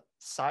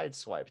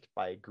sideswiped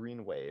by a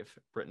green wave.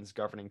 Britain's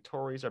governing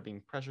Tories are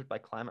being pressured by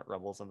climate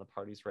rebels on the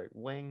party's right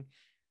wing.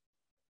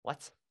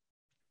 What?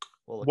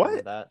 We'll look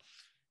into that.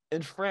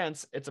 In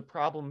France, it's a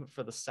problem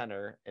for the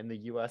center. In the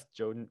US,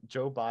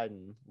 Joe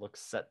Biden looks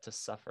set to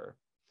suffer.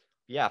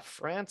 Yeah,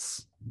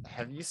 France.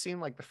 Have you seen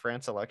like the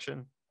France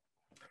election?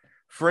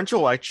 French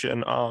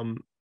election.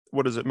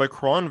 What is it?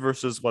 Macron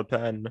versus Le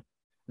Pen.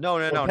 No.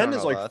 Le Pen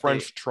is like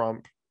French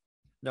Trump.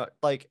 No,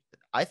 like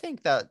I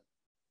think that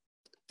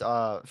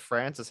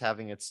France is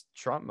having its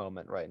Trump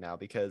moment right now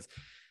because,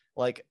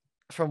 like,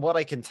 from what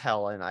I can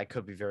tell, and I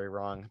could be very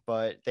wrong,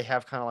 but they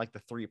have kind of like the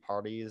 3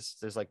 parties.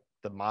 There's like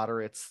the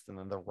moderates and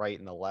then the right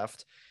and the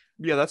left.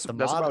 Yeah, that's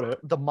about it.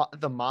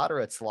 The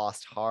moderates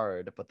lost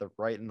hard, but the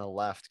right and the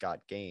left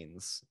got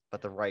gains,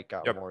 but the right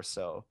got more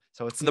so.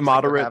 So it's the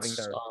moderates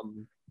like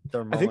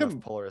their moment of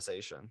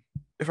polarization.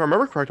 If I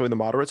remember correctly, the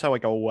moderates have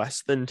like a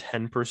less than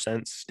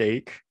 10%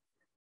 stake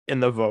in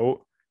the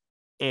vote,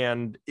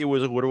 and it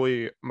was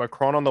literally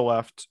Macron on the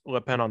left,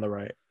 Le Pen on the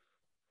right.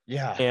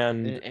 Yeah,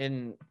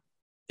 and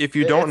if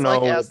you don't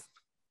know,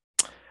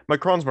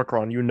 Macron's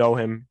Macron, you know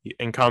him,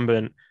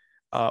 incumbent.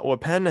 Le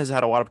Pen has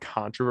had a lot of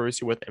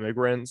controversy with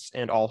immigrants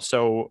and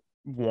also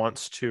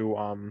wants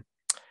to.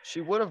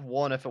 She would have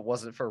won if it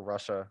wasn't for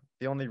Russia.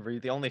 The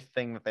only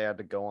thing that they had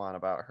to go on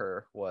about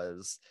her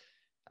was,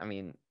 I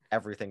mean,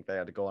 everything they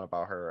had to go on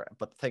about her.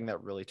 But the thing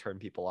that really turned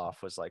people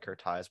off was like her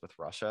ties with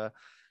Russia,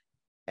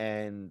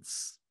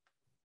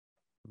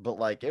 but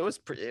like it was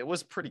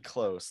pretty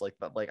close. Like,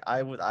 but like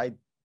I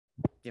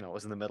you know, it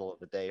was in the middle of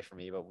the day for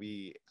me, but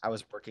I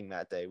was working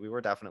that day. We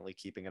were definitely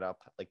keeping it up,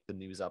 like the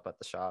news up at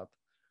the shop.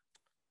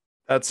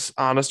 That's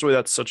honestly,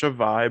 that's such a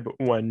vibe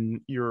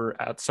when you're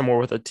at somewhere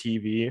with a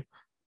TV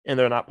and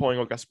they're not playing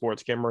like a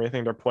sports game or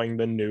anything. They're playing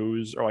the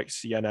news or like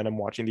CNN and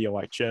watching the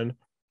election.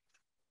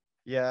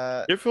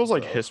 Yeah, It feels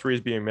like so history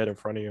is being made in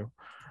front of you.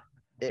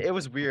 it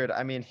was weird.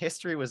 I mean,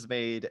 history was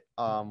made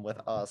with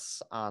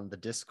us on the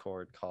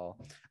Discord call.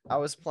 I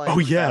was Oh,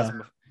 playing yeah.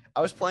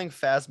 I was playing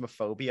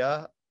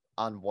Phasmophobia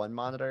on one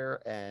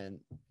monitor and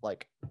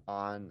like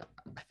on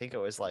I think it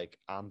was like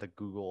on the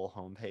Google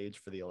homepage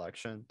for the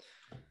election.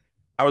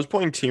 I was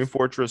playing Team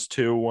Fortress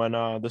 2 when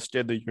the State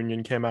of the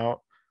Union came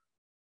out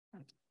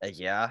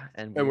Yeah,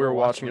 and and we were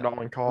watching it all in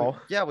We, call.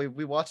 yeah,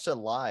 we watched it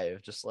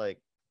live, just like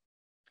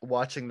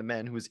watching the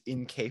man who was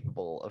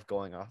incapable of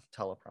going off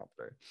the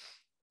teleprompter.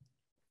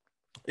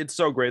 It's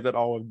so great that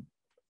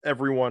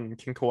everyone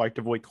can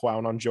collectively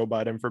clown on Joe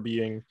Biden for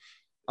being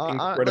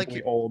incredibly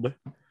Like old.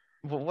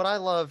 what I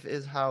love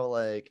is how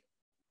like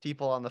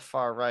people on the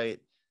far right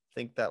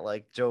think that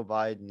like Joe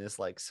Biden is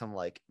like some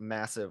like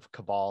massive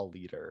cabal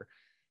leader,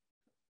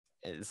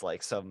 is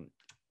like some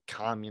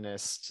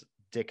communist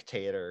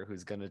dictator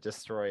who's going to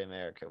destroy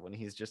America, when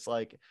he's just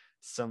like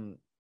some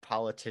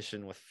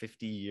politician with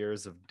 50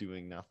 years of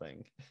doing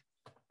nothing.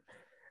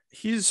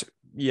 He's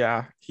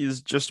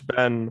he's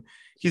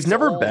He's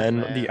never old, been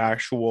the man.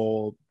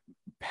 actual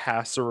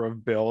passer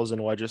of bills and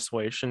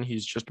legislation.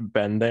 He's just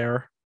been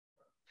there.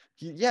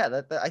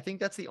 Yeah, I think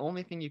that's the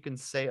only thing you can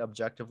say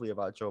objectively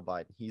about Joe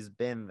Biden. He's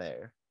been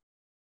there.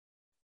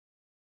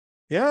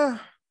 Yeah.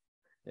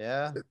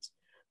 Yeah.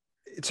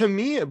 To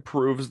me, it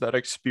proves that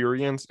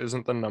experience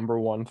isn't the number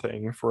one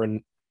thing for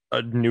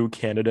a new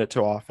candidate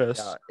to office.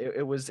 Yeah,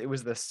 it was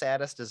the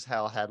saddest as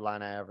hell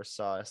headline I ever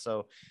saw.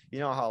 So you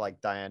know how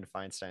like Dianne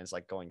Feinstein's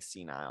like going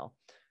senile.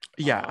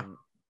 Yeah.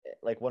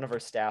 Like one of her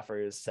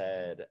staffers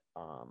said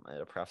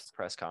at a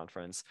press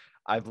conference,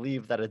 I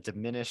believe that a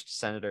diminished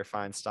Senator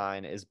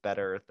Feinstein is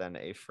better than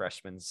a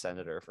freshman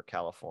senator for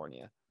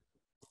California.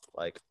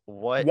 Like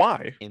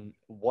Why?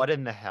 what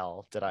in the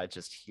hell did I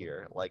just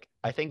hear? Like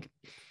I think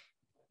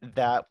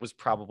that was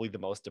probably the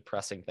most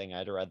depressing thing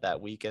I'd read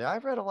that week, and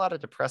I've read a lot of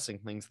depressing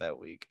things that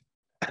week.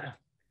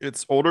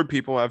 It's older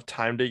people have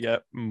time to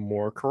get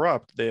more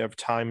corrupt. They have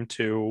time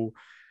to,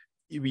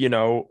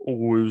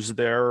 lose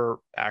their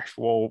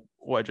actual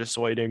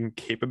legislating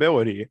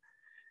capability.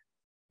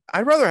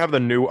 I'd rather have the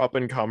new up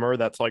and comer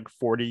that's like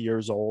 40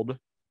 years old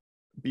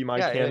be my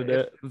Yeah, if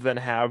candidate than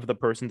have the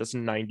person that's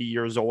 90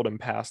 years old and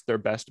passed their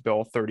best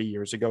bill 30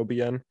 years ago be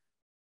in.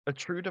 a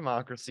true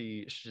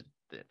democracy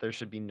there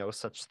should be no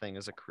such thing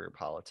as a career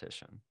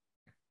politician.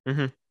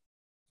 Mm-hmm.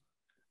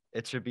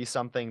 It should be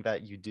something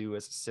that you do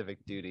as a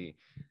civic duty.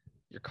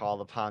 You're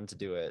called upon to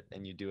do it,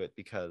 and you do it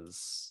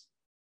because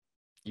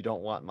you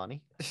don't want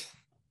money.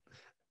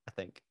 I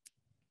think.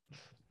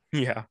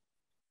 Yeah.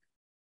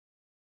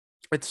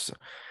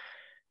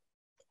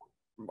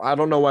 I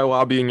don't know why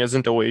lobbying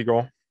isn't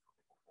illegal.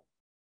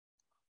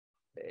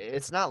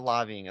 It's not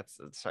lobbying. It's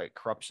like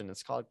corruption.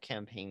 It's called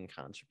campaign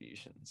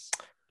contributions.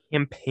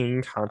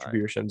 Campaign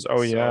contributions. Right.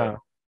 Oh, So yeah.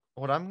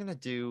 what I'm going to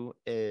do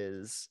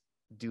is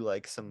do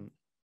like some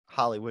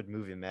Hollywood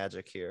movie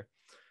magic here.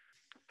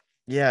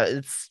 Yeah,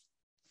 it's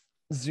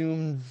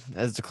Zoom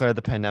has declared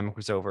the pandemic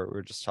was over. We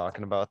were just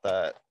talking about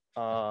that,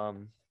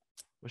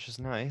 which is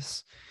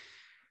nice.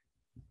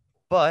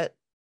 But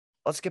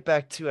let's get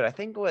back to it.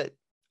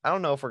 I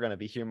don't know if we're going to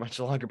be here much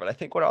longer, but I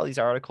think what all these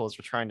articles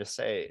were trying to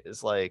say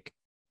is like,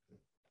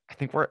 I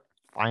think we're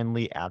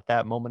finally at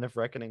that moment of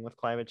reckoning with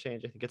climate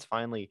change. I think it's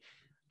finally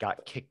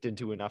got kicked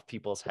into enough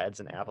people's heads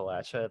in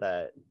Appalachia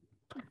that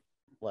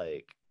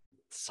like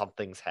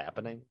something's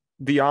happening.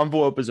 The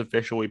envelope is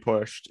officially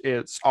pushed.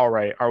 It's all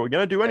right. Are we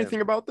going to do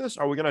anything about this?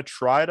 Are we going to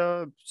try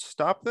to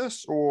stop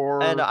this? Or,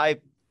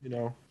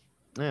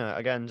 yeah,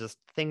 again, just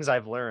things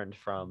I've learned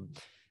from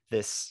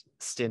this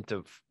stint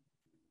of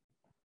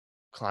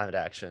climate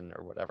action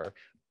or whatever.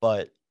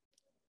 But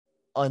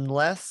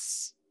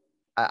unless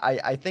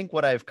I think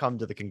what I've come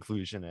to the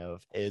conclusion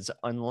of is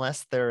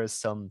unless there is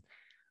some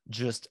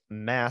just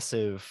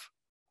massive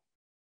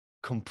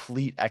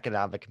complete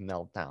economic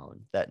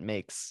meltdown that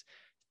makes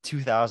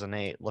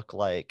 2008 look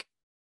like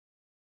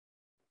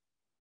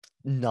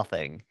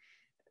nothing,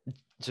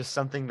 just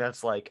something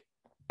that's like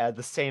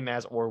the same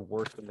as or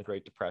worse than the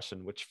Great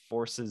Depression, which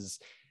forces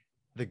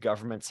the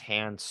government's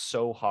hand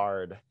so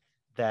hard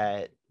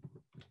that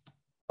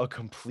a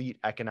complete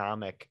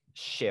economic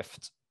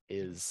shift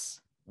is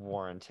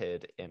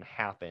warranted and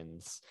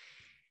happens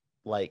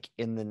like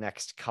in the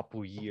next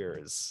couple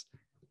years.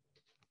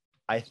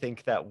 I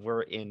think that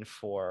we're in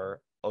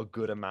for a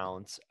good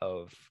amount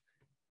of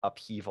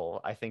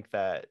upheaval. I think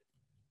that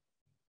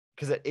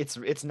because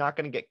it's not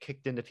going to get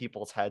kicked into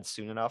people's heads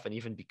soon enough and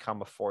even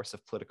become a force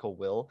of political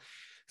will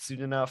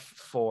soon enough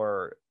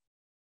for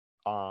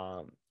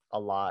a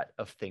lot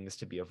of things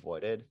to be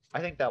avoided. I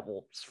think that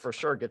will for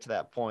sure get to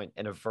that point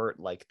and avert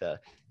like the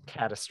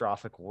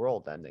catastrophic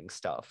world ending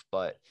stuff.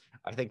 But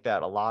I think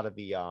that a lot of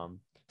the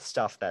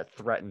stuff that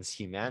threatens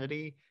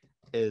humanity,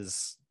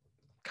 is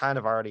kind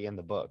of already in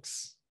the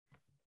books.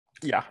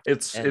 Yeah,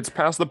 it's And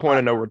past the point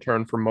of no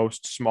return for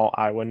most small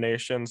island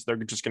nations. They're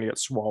just gonna get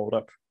swallowed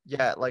up.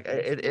 yeah, like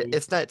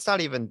it's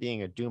not even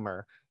being a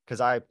doomer,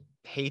 because I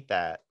hate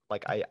that.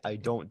 Like I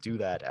don't do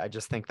that. I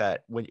just think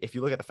that if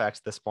you look at the facts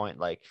at this point,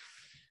 like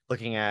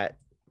looking at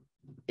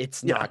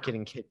it's Yeah. not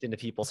getting kicked into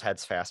people's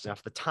heads fast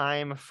enough. The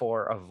time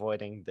for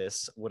avoiding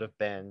this would have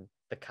been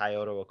the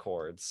Kyoto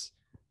Accords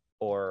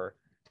or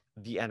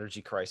the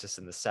energy crisis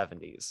in the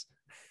 70s.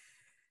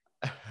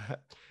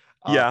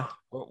 Yeah.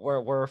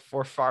 We're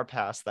far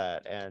past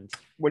that. And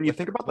When you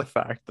think about the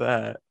fact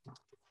that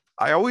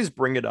I always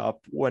bring it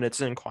up when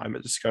it's in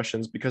climate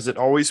discussions because it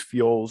always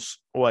feels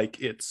like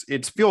it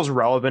feels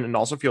relevant and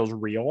also feels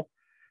real.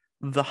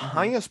 The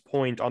highest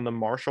point on the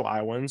Marshall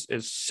Islands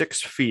is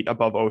 6 feet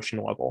above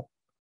ocean level.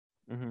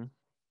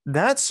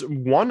 That's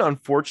one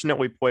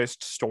unfortunately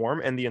placed storm,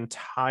 and the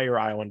entire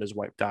island is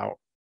wiped out.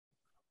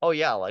 Oh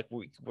yeah, like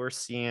we're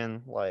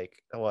seeing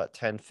like what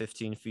 10,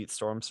 15 feet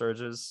storm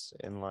surges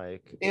in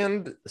like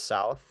And the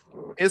south.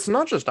 it's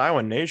not just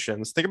island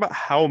nations. Think about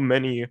how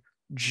many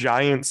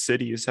giant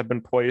cities have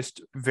been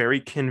placed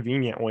very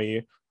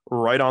conveniently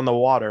right on the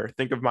water.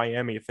 Think of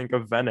Miami, think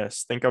of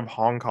Venice, think of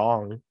Hong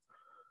Kong.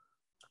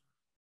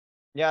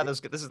 Yeah,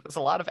 there's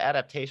a lot of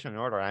adaptation in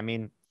order. I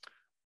mean,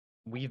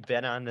 we've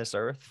been on this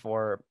earth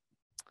for,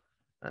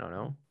 I don't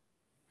know,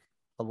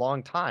 a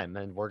long time,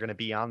 and we're going to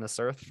be on this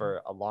earth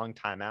for a long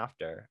time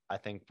after. I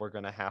think we're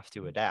going to have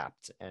to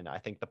adapt, and I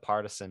think the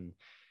partisan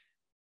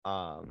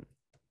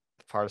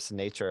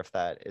nature of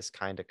that is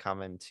kind of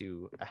coming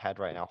to a head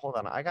right now. Hold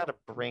on, I got to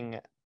bring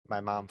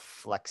my mom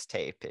flex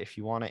tape if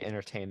you want to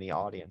entertain the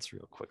audience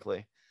real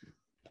quickly.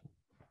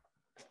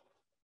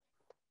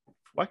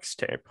 Flex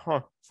tape,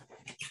 huh?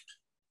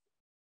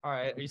 All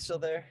right, are you still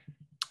there?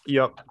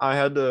 Yep, I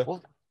had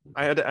to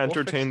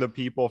entertain the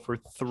people for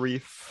 3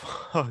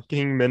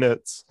 fucking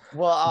minutes.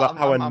 Well,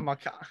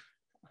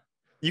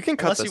 you can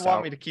cut unless this you want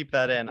out. me to keep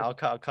that in, I'll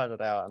cut it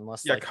out.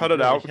 Unless Yeah, like, cut you it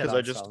really out hit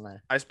because on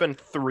I spent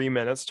 3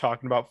 minutes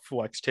talking about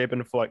flex tape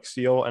and flex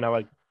seal, and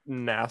I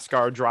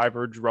NASCAR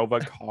driver drove a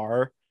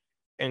car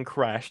and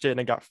crashed it, and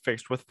it got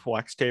fixed with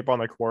flex tape on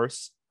the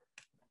course.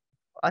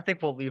 I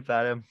think we'll leave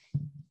that in.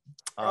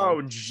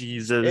 Oh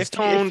Jesus!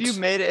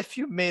 If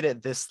you made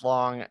it this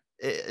long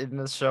in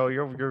the show,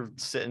 you're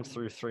sitting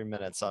through 3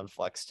 minutes on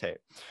flex tape.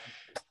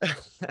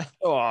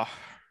 Oh.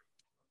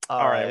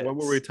 All right, what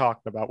were we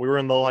talking about? We were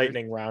in the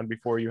lightning round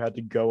before you had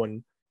to go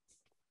and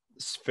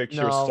fix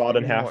your sawed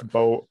in half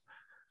boat.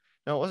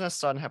 No, it wasn't a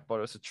sawed in half boat.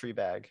 It was a tree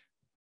bag.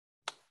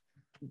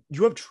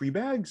 You have tree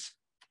bags?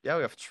 Yeah,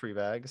 we have tree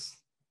bags.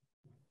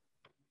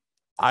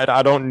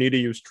 I don't need to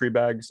use tree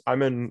bags.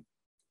 I'm in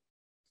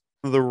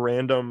the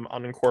random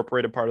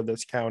unincorporated part of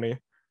this county.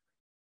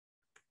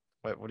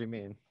 Wait, what do you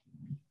mean?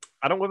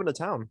 I don't live in a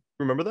town.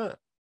 Remember that?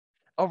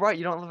 Oh, right.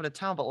 You don't live in a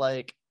town, but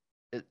like,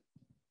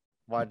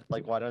 why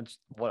don't,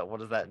 what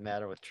does that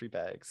matter with tree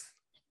bags?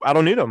 I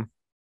don't need them.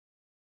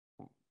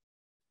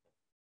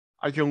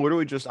 I can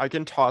literally I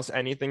can toss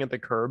anything at the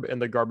curb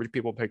and the garbage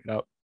people pick it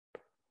up.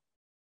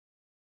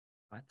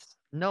 What?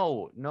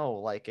 No,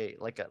 like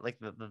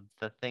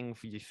the thing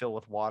you fill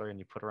with water and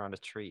you put around a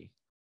tree.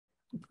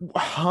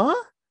 Huh?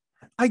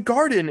 I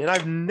garden and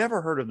I've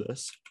never heard of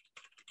this.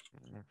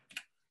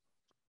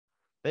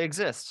 They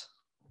exist.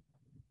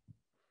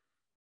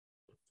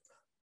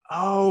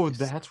 Oh,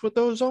 that's what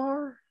those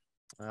are?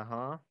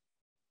 Uh-huh.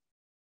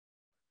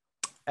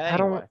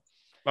 Anyway.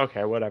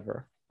 Okay,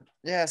 whatever.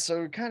 Yeah, so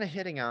we're kind of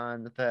hitting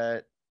on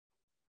that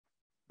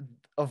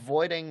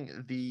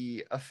avoiding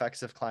the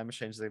effects of climate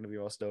change that are going to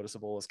be most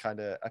noticeable is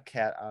kind of a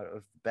cat out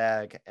of the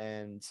bag.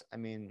 And I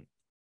mean,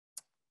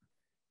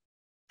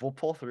 we'll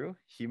pull through.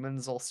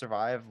 Humans will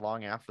survive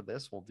long after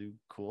this. We'll do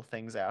cool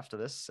things after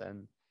this,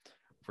 and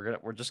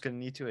we're just gonna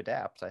need to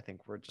adapt. I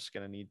think we're just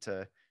gonna need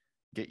to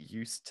get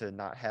used to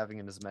not having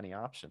as many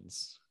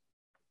options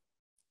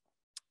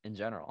in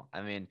general.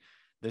 I mean,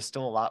 there's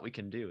still a lot we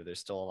can do. There's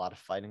still a lot of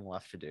fighting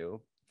left to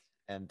do,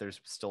 and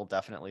there's still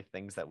definitely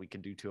things that we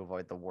can do to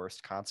avoid the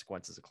worst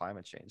consequences of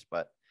climate change.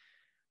 But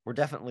we're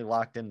definitely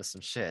locked into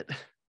some shit.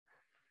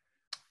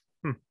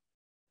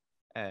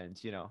 And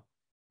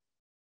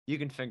you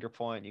can finger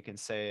point, you can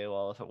say,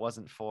 well, if it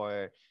wasn't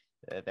for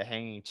the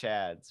hanging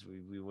chads,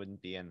 we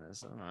wouldn't be in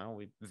this. I don't know.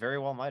 We very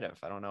well might have.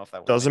 I don't know if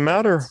that doesn't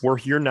matter. We're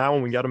here now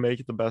and we got to make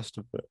it the best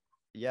of it.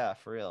 Yeah,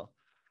 for real.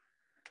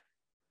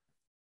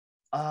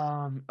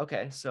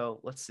 Okay, so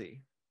let's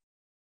see.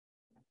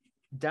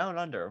 Down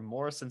under,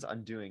 Morrison's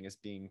undoing is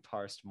being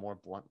parsed more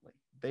bluntly.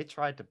 They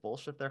tried to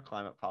bullshit their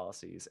climate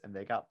policies and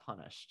they got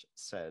punished,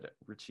 said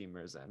Richie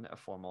Mirzan, a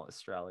former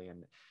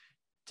Australian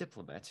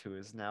diplomat who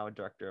is now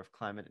director of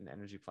climate and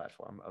energy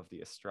platform of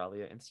the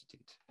Australia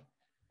Institute.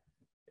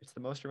 It's the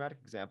most dramatic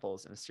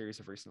examples in a series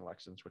of recent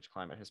elections which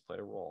climate has played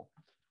a role.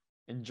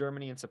 In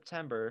Germany in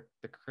September,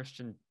 the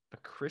Christian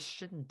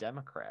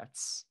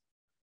Democrats,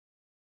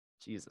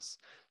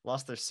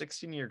 lost their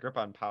 16-year grip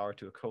on power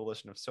to a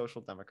coalition of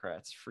Social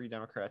Democrats, Free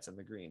Democrats, and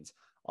the Greens,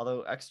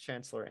 Although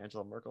ex-Chancellor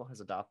Angela Merkel has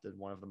adopted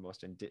one of the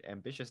most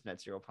ambitious net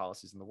zero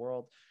policies in the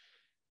world,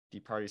 the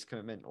party's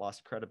commitment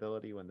lost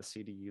credibility when the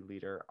CDU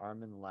leader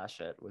Armin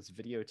Laschet was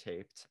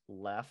videotaped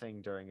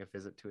laughing during a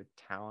visit to a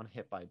town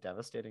hit by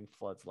devastating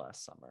floods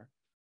last summer.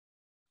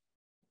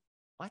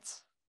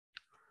 What?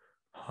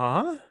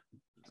 Huh?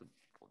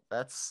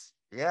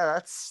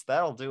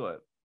 That'll do it.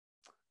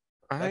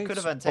 That could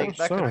have been taken.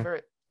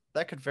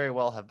 That could very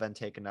well have been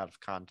taken out of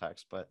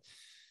context, but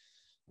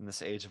in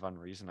this age of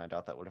unreason, I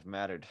doubt that would have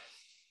mattered.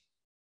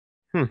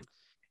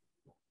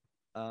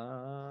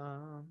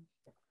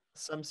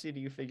 Some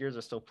CDU figures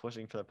are still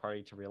pushing for the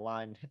party to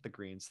realign and hit the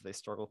Greens, so they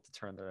struggle to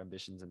turn their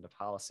ambitions into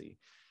policy.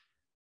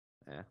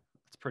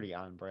 It's pretty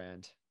on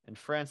brand. In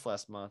France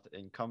last month,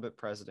 incumbent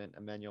President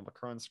Emmanuel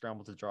Macron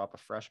scrambled to draw up a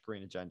fresh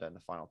green agenda in the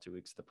final 2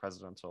 weeks of the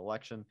presidential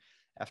election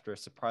after a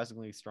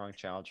surprisingly strong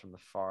challenge from the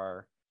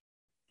far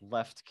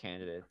left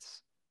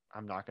candidates.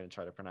 I'm not going to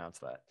try to pronounce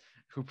that.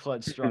 Who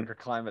pledged stronger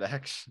climate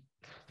action?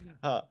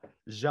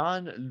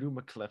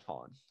 Jean-Luc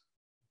Mélenchon.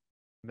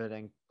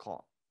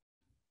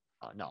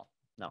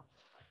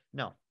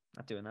 No,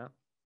 not doing that.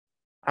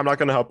 I'm not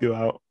going to help you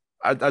out.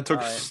 I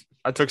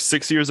took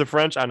 6 years of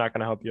French. I'm not going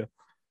to help you.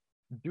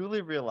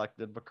 Duly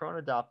reelected, Macron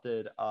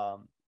adopted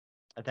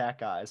that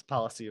guy's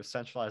policy of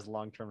centralized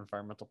long-term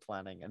environmental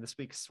planning, and this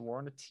week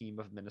sworn a team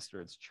of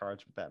ministers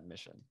charged with that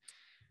mission.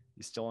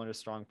 He's still under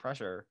strong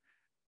pressure,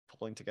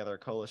 pulling together a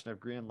coalition of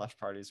green and left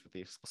parties with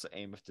the explicit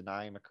aim of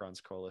denying Macron's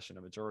coalition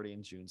a majority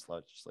in June's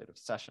legislative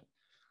session.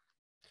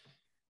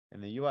 In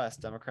the U.S.,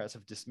 Democrats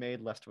have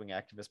dismayed left-wing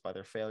activists by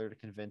their failure to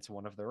convince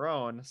one of their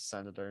own,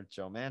 Senator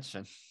Joe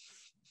Manchin,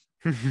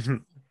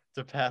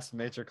 to pass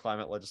major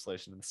climate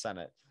legislation in the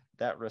Senate.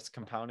 That risks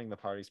compounding the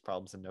party's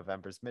problems in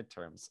November's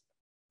midterms.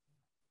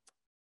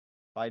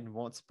 Biden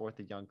won't support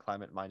the young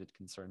climate-minded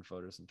concerned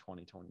voters in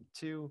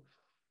 2022,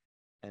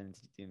 and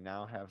you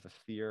now have the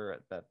fear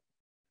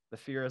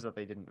is that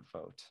they didn't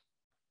vote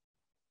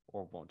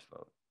or won't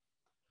vote.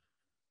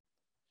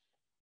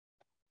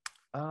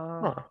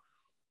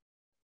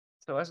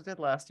 So as it did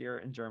last year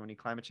in Germany,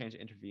 climate change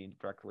intervened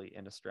directly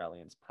in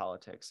Australians'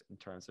 politics in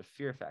terms of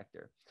fear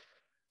factor.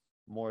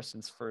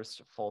 Morrison's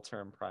first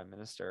full-term prime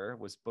minister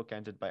was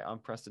bookended by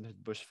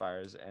unprecedented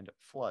bushfires and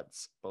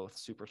floods, both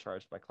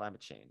supercharged by climate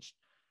change.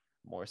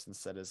 Morrison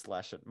said his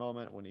Laschet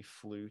moment when he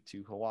flew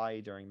to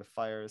Hawaii during the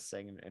fires,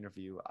 saying in an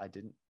interview, "I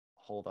didn't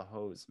hold a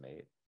hose,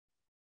 mate."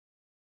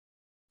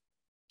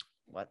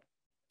 What?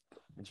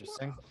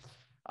 Interesting.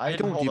 I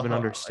don't even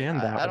understand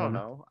that. I don't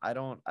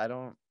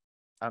know.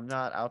 I'm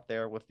not out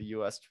there with the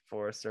U.S.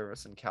 Forest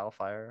Service and Cal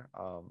Fire,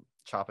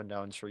 chopping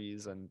down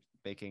trees and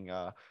making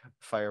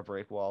fire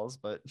break walls,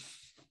 but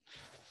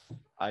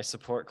I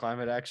support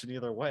climate action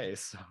either way,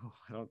 so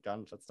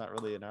that's not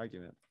really an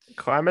argument.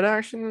 Climate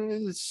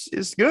action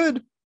is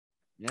good.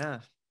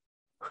 Yeah.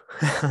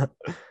 I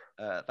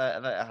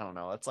don't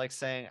know. It's like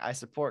saying I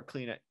support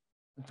clean.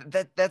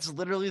 That's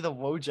literally the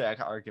Wojak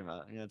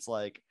argument. And it's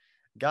like,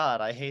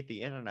 God, I hate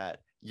the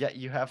internet, yet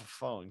you have a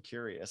phone.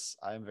 Curious.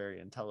 I'm very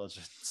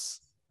intelligent.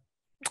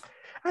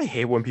 I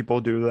hate when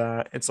people do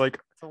that. It's like,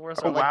 it's the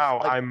worst. oh, wow,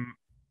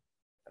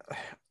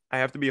 I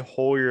have to be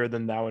holier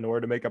than thou in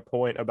order to make a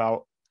point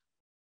about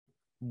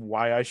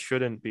why I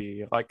shouldn't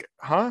be. Like,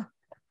 huh?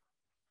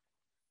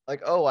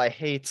 Like, oh, I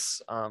hate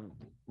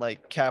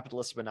like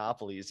capitalist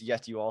monopolies,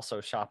 yet you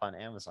also shop on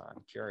Amazon.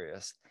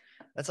 Curious.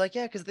 It's like,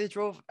 yeah, because they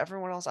drove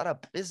everyone else out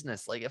of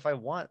business. Like, if I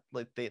want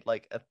a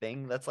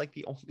thing, that's like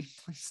the only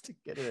place to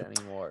get it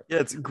anymore. Yeah,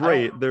 it's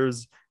great.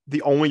 There's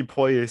the only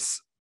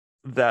place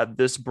that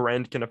this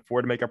brand can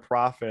afford to make a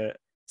profit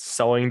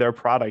selling their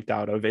product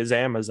out of is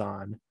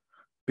Amazon,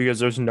 because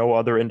there's no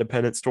other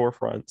independent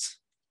storefronts.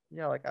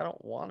 Yeah, like I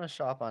don't want to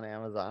shop on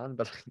Amazon,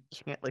 but I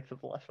can't. Like, for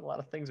a lot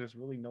of things, there's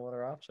really no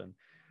other option.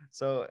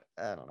 So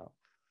I don't know.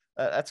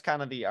 That's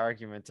kind of the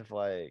argument of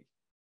like,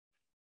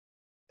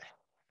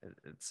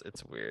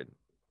 it's weird.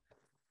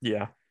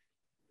 Yeah.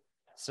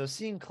 So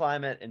seeing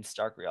climate in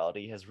stark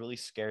reality has really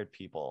scared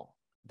people.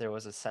 There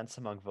was a sense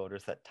among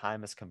voters that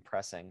time is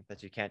compressing,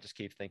 that you can't just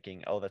keep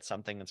thinking, oh, that's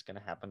something that's going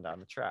to happen down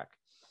the track.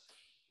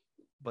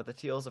 But the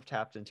Teals have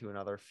tapped into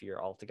another fear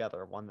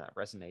altogether, one that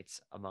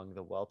resonates among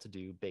the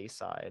well-to-do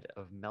Bayside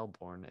of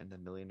Melbourne and the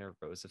millionaire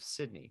rows of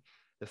Sydney,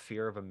 the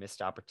fear of a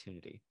missed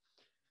opportunity.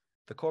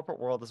 The corporate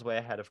world is way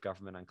ahead of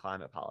government on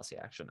climate policy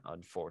action,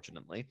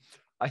 unfortunately.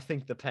 I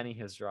think the penny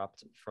has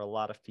dropped for a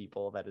lot of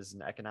people. That is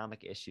an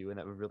economic issue, and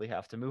that we really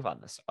have to move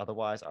on this.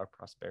 Otherwise, our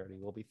prosperity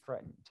will be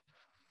threatened.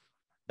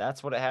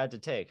 That's what it had to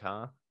take,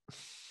 huh?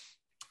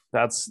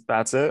 That's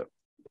it.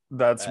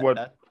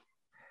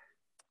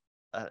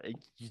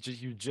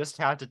 You just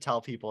had to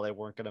tell people they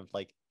weren't gonna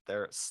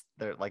their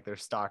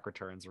stock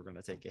returns were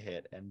gonna take a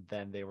hit, and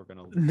then they were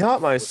gonna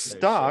not my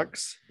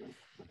stocks.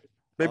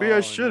 Maybe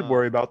I should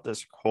worry about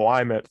this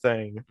climate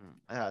thing.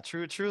 Yeah,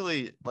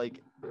 truly,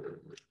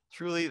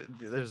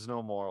 there's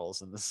no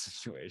morals in this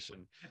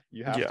situation.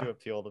 You have to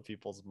appeal to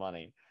people's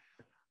money.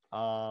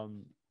 So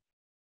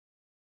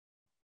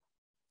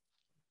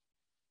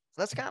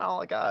that's kind of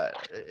all I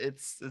got.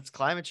 It's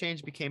climate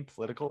change became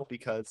political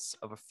because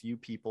of a few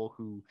people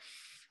who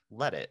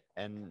let it.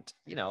 And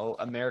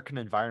American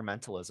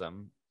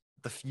environmentalism,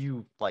 the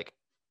few like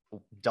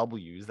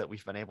W's that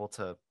we've been able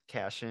to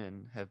cash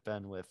in have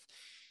been with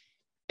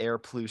air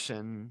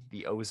pollution,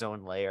 the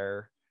ozone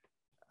layer,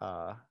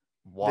 water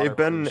They've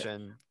been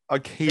pollution. They've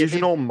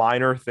occasional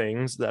minor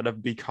things that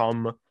have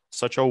become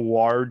such a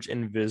large,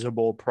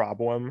 invisible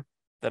problem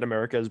that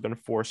America has been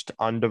forced to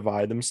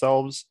undivide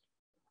themselves.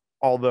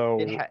 it Although,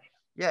 had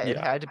yeah, it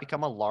yeah, had to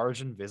become a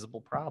large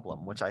invisible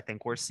problem, which I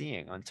think we're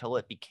seeing. Until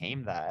it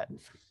became that,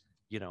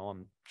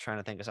 I'm trying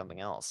to think of something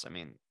else. I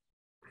mean,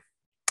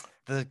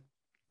 the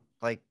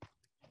like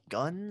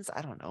guns,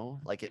 I don't know,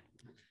 like it,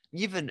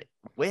 even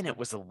when it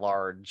was a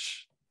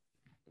large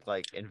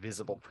like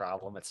invisible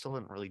problem, it still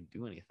didn't really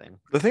do anything.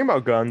 the thing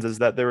about guns is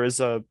that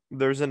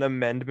there's an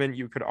amendment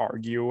you could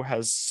argue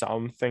has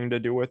something to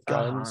do with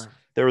Uh-huh. guns.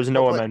 There is Well,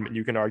 no but amendment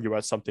you can argue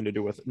has something to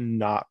do with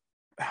not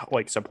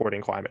like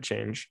supporting climate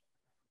change.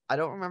 I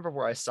don't remember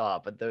where I saw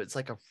it, but there's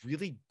like a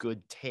really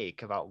good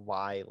take about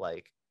why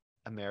like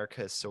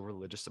America is so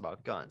religious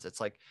about guns.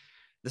 It's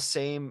the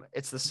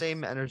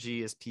same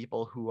energy as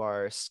people who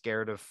are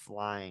scared of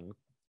flying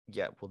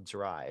yet will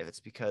drive. It's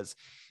because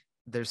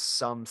there's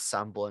some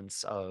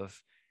semblance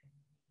of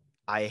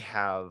I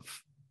have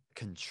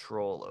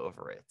control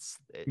over it.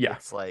 Yeah.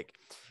 It's like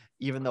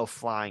even though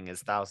flying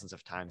is thousands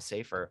of times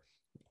safer,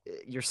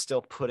 you're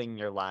still putting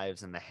your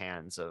lives in the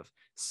hands of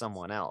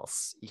someone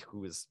else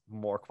who is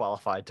more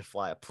qualified to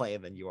fly a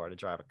plane than you are to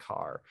drive a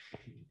car.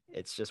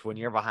 It's just when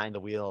you're behind the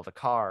wheel of a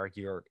car,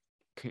 you're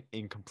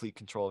in complete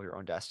control of your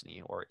own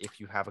destiny. Or if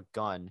you have a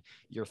gun,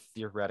 you're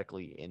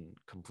theoretically in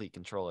complete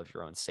control of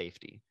your own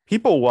safety.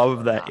 People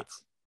love Or that. not.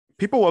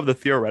 People love the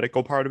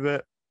theoretical part of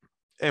it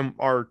and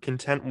are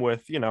content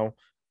with,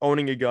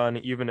 owning a gun,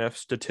 even if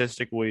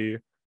statistically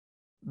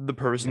the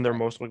person they're Yeah.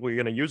 most likely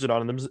going to use it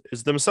on them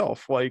is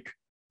themselves. Like,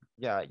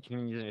 Yeah, you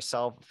can use it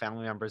yourself. A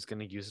family member is going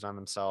to use it on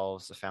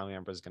themselves. A family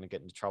member is going to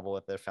get into trouble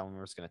with it. A family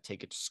member is going to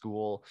take it to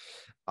school.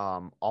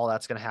 All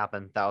that's going to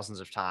happen thousands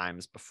of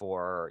times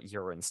before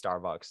you're in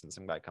Starbucks and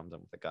some guy comes in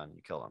with a gun.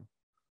 You kill him.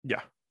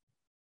 yeah,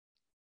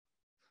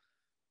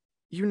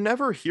 you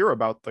never hear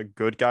about the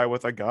good guy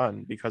with a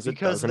gun because it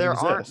Because doesn't there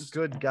aren't exist.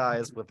 good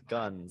guys with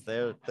guns.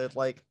 They're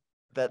like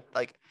that.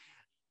 Like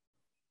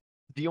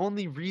the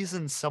only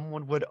reason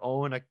someone would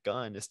own a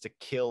gun is to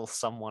kill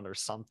someone or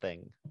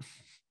something.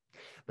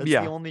 That's the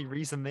Yeah. only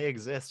reason they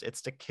exist.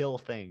 It's to kill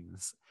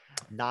things.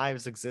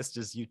 Knives exist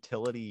as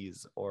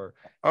utilities or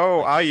Oh,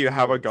 like you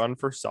have a tools. gun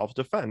for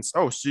self-defense.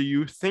 Oh, so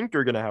you think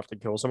you're going to have to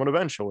kill someone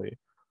eventually.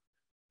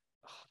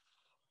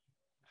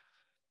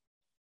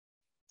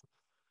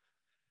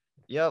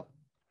 Yep.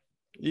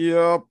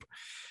 Yep.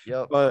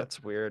 Yep. But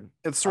That's weird.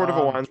 it sort of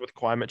aligns with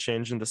climate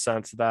change in the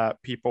sense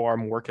that people are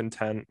more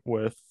content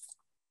with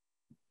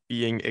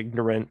being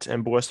ignorant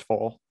and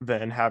blissful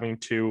than having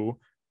to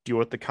deal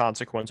with the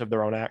consequence of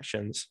their own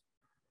actions.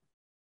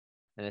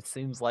 And it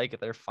seems like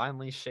they're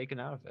finally shaken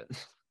out of it.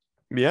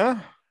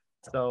 Yeah.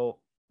 So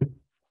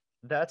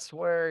that's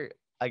where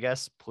I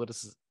guess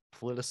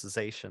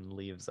politicization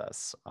leaves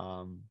us.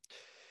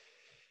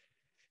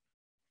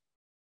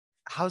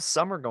 How's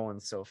summer going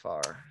so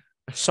far?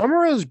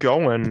 Summer is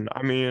going.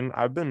 I mean,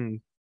 I've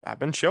been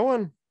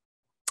chilling.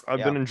 I've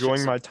Yeah, been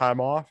enjoying my time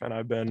off and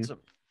I've been some,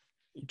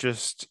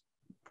 just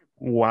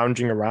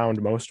lounging around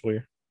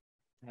mostly.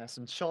 yeah,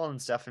 some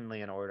chilling's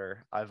definitely in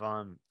order. I've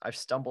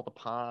stumbled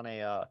upon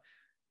a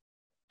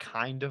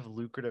kind of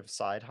lucrative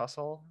side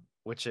hustle,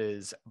 which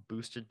is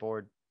boosted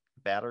board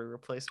battery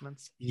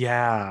replacements.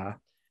 Yeah.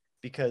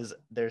 Because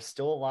there's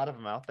still a lot of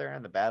them out there,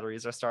 and the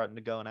batteries are starting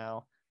to go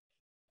now,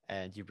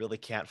 and you really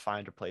can't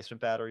find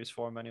replacement batteries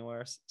for them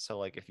anywhere. So,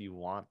 like, if you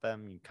want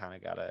them, you kind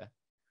of gotta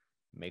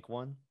make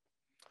one.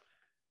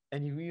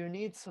 And you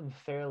need some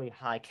fairly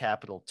high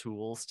capital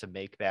tools to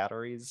make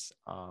batteries.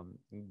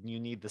 You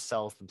need the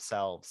cells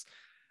themselves,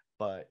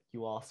 but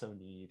you also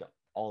need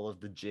all of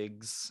the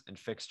jigs and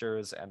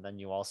fixtures, and then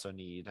you also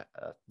need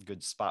a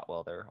good spot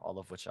welder, all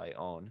of which I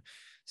own.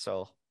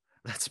 So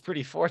that's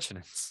pretty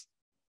fortunate.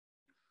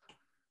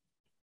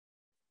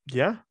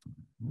 Yeah.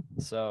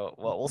 So,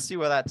 well, we'll see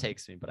where that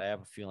takes me, but I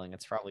have a feeling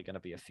it's probably going to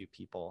be a few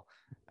people,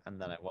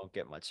 and then I won't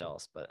get much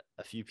else. But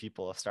a few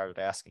people have started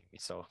asking me,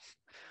 so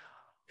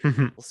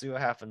we'll see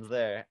what happens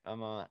there.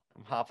 I'm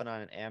hopping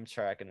on an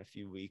Amtrak in a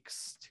few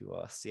weeks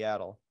to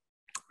Seattle,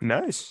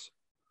 Nice.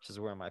 which is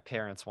where my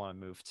parents want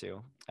to move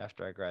to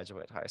after I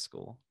graduate high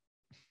school.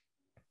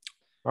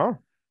 Oh,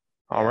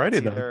 Yeah,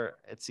 alrighty then.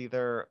 it's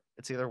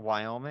either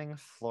Wyoming,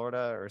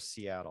 Florida, or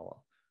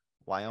Seattle.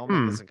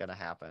 Wyoming Hmm. isn't going to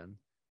happen.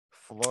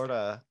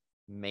 Florida,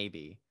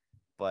 maybe,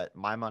 but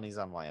my money's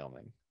on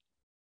Wyoming.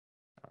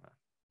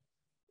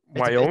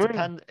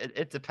 Wyoming?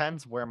 It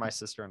depends where my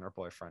sister and her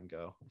boyfriend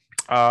go.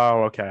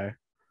 Oh, okay.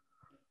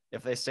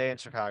 If they stay in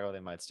Chicago, they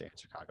might stay in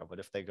Chicago. But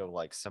if they go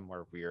like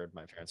somewhere weird,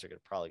 my parents are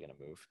probably gonna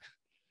move.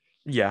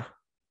 Yeah.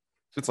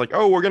 It's like,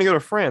 oh, we're gonna go to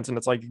France, and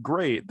it's like,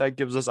 great, that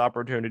gives us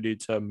opportunity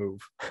to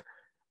move.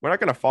 We're not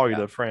gonna follow you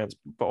Yeah. to France,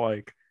 but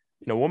like,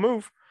 we'll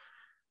move.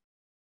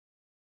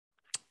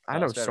 I No,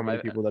 know it's better. so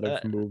many people that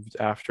have moved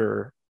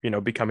after,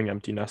 becoming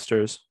empty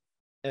nesters.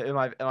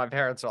 My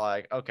parents are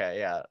like, okay,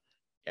 yeah,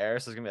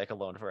 Eris is gonna be like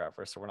alone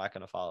forever, so we're not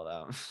gonna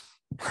follow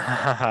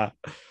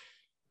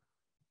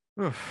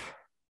Oof.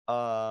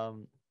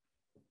 them.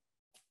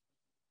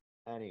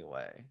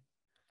 Anyway,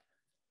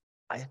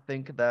 I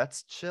think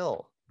that's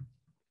chill.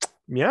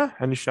 Yeah,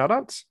 any shout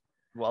outs?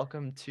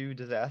 Welcome to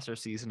disaster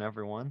season,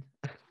 everyone.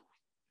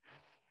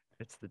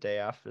 It's the day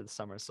after the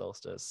summer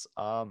solstice.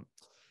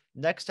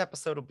 Next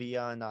episode will be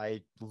on.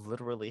 I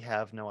literally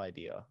have no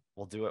idea.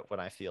 We'll do it when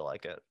I feel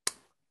like it.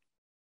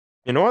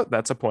 You know what?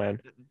 That's a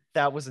plan.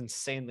 That was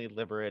insanely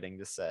liberating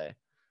to say.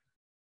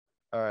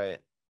 All right.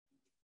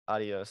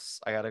 Adios.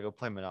 I gotta go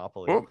play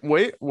Monopoly. Oh,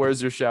 wait,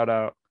 where's your shout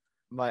out?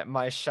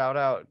 My shout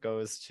out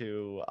goes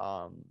to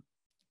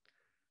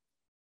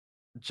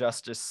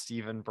Justice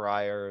Stephen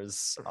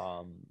Breyer's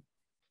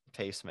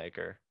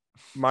pacemaker.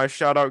 My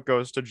shout out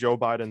goes to Joe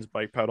Biden's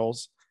bike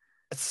pedals.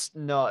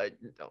 No,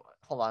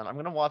 hold on. I'm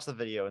gonna watch the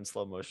video in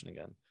slow motion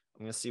again.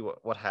 I'm gonna see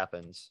what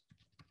happens.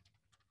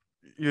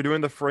 You're doing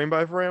the frame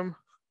by frame?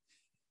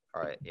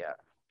 All right, yeah.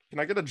 Can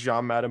I get a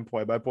John Madden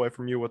play by play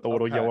from you with the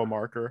little Okay. yellow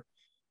marker?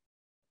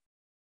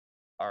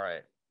 All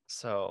right.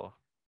 So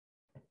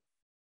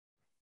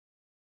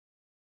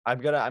I'm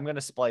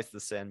gonna splice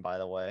this in, by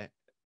the way.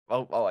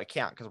 Oh, I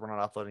can't because we're not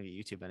uploading to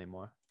YouTube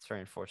anymore. It's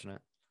very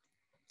unfortunate.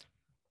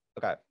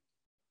 Okay.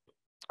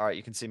 All right,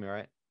 you can see me,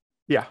 right?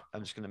 Yeah.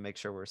 I'm just gonna make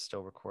sure we're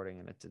still recording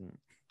and it didn't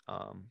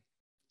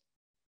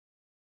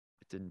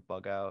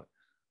bug out.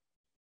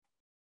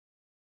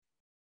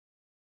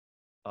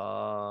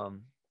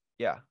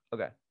 Yeah,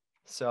 okay.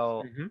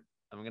 So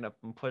I'm gonna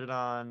put it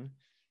on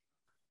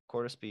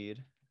quarter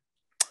speed.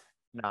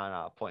 No,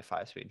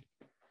 0.5 speed.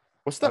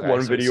 What's that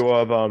one video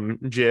of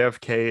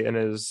JFK in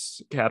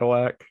his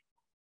Cadillac?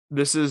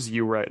 This is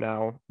you right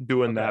now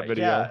doing that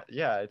video.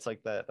 Yeah, it's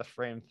like the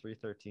frame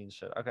 313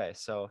 shit. Okay,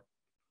 so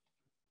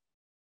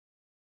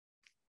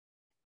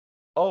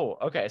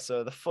okay,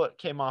 so the foot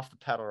came off the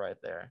pedal right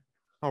there.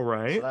 All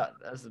right. So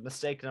that's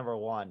mistake number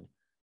 1.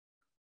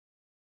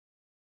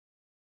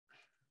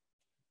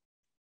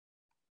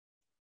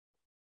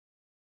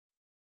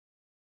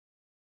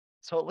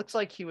 So it looks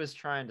like he was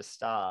trying to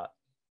stop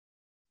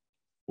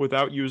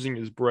without using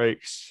his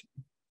brakes,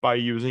 by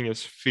using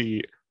his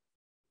feet.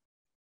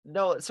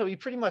 No, so he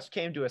pretty much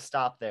came to a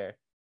stop there.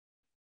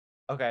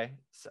 Okay.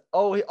 So,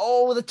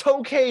 the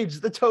toe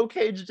cage. The toe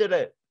cage did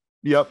it.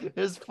 Yep.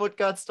 His foot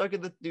got stuck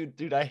in the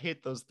dude. I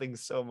hate those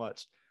things so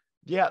much.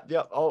 Yeah.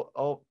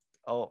 Oh,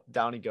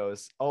 down he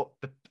goes. Hold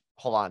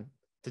on.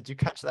 Did you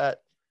catch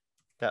that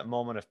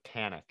moment of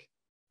panic?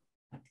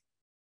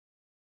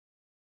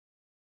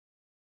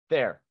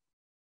 There.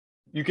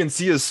 You can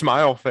see his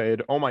smile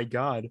fade. Oh my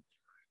god.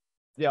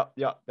 Yep,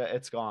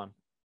 it's gone.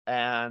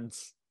 And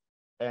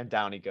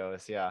down he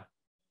goes. Yeah.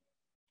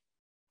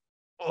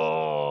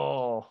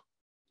 Oh.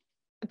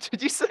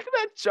 Did you see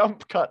that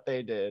jump cut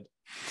they did?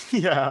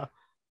 Yeah.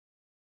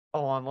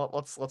 Hold on,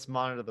 let's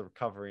monitor the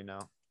recovery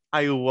now.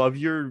 I love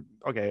your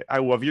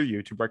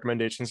YouTube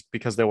recommendations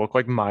because they look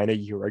like mine a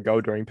year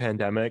ago during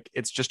pandemic.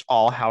 It's just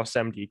all House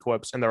MD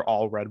clips and they're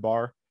all red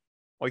bar.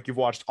 Like you've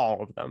watched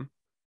all of them.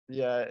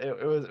 Yeah,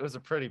 it was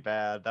a pretty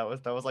bad. That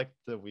was like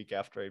the week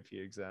after AP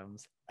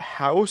exams.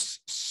 House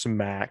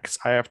smacks.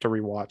 I have to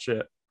rewatch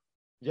it.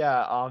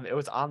 Yeah, it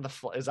was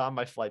on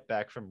my flight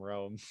back from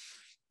Rome.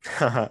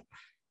 that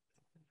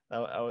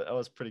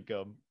was pretty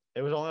good.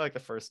 It was only like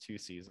the first 2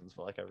 seasons,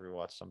 but like I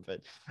rewatched some of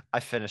it. I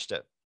finished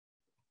it.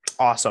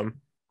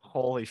 Awesome.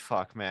 Holy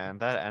fuck, man.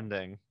 That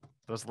ending.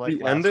 Those like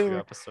the last ending, few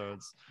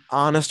episodes.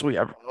 Honestly,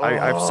 I've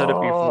said it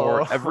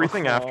before.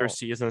 Everything after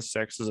season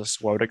 6 is a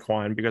slow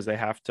decline because they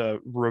have to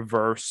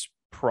reverse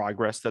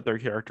progress that their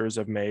characters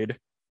have made.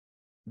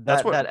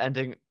 That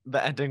ending.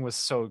 The ending was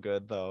so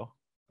good though.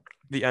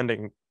 The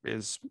ending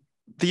is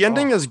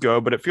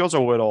good, but it feels a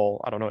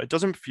little, I don't know, it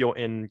doesn't feel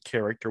in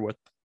character with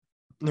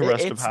the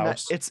rest of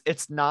House. It's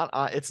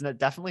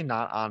definitely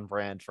not on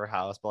brand for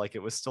House, but like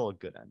it was still a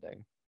good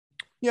ending.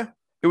 Yeah.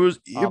 It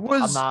was.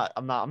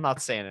 I'm not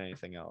saying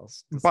anything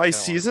else. By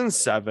season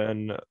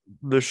 7,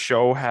 the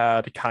show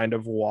had kind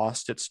of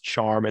lost its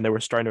charm, and they were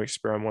starting to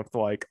experiment with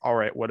like, all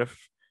right, what if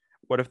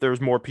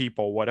there's more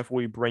people? What if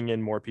we bring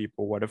in more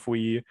people? What if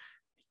we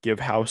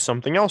give House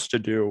something else to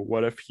do?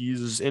 What if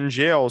he's in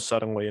jail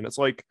suddenly? And it's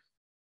like,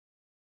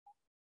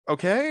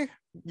 okay,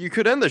 you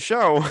could end the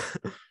show.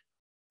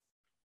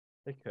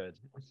 They could.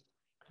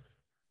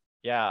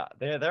 Yeah,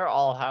 they're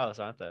all House,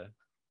 aren't they?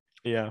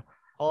 Yeah.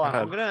 Hold on,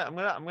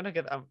 I'm gonna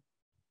get.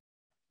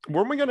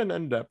 Weren't we gonna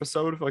end the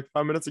episode like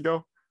 5 minutes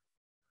ago?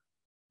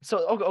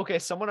 So okay,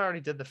 someone already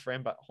did the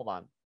frame, but hold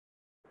on.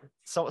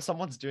 So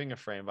someone's doing a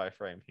frame by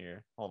frame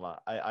here. Hold on,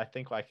 I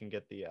think I can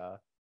get the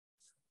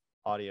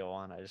audio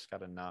on. I just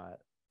gotta not.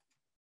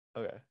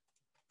 Okay.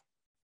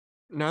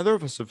 Neither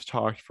of us have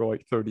talked for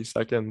like 30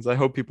 seconds. I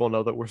hope people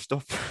know that we're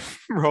still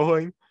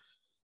rolling.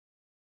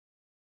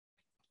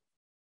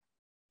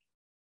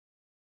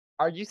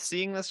 Are you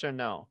seeing this or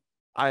no?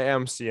 I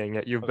am seeing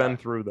it. You've been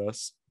through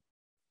this.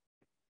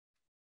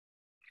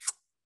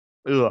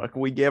 Look,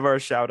 we gave our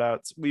shout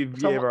outs. We Someone-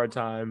 gave our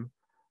time.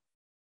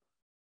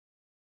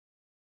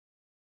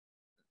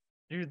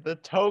 Dude, the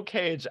toe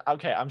cage.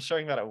 Okay, I'm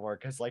showing that at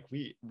work because like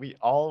we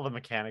all the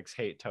mechanics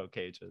hate toe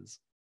cages.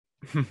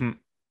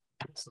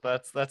 So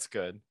that's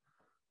good.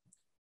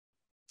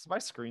 Is my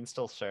screen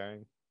still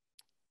sharing?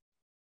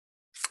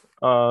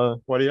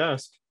 What do you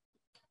ask?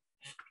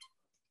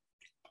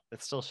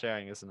 It's still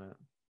sharing, isn't it?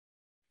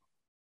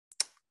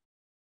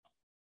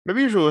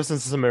 Maybe you should listen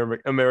to some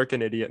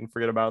American Idiot and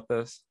forget about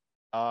this.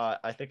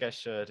 I think I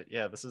should.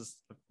 Yeah, this is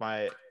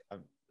my.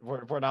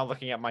 We're now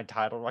looking at my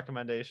title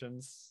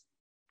recommendations.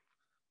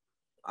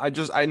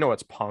 I know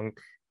it's punk.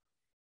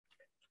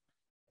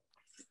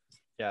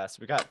 Yeah, so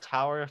we got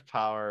Tower of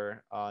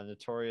Power,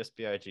 Notorious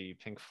B.I.G.,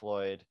 Pink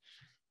Floyd,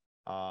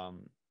 a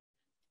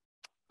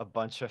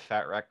bunch of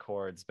Fat Wreck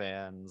Chords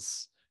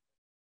bands.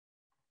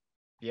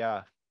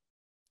 Yeah,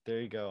 there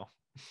you go.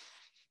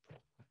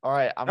 All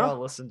right, I'm gonna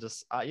listen.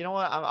 Just you know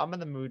what? I'm in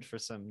the mood for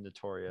some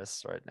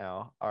Notorious right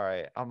now. All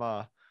right,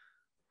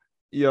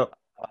 Yep.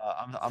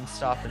 I'm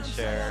stopping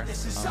share.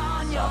 This is I'm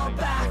on your stopping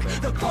back.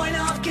 recording. The point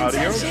of Audio?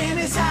 contention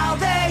is how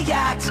they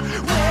act.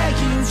 Where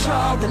you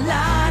draw the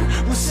line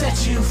will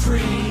set you free.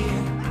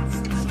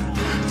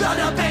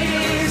 The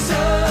debate is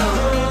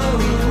over.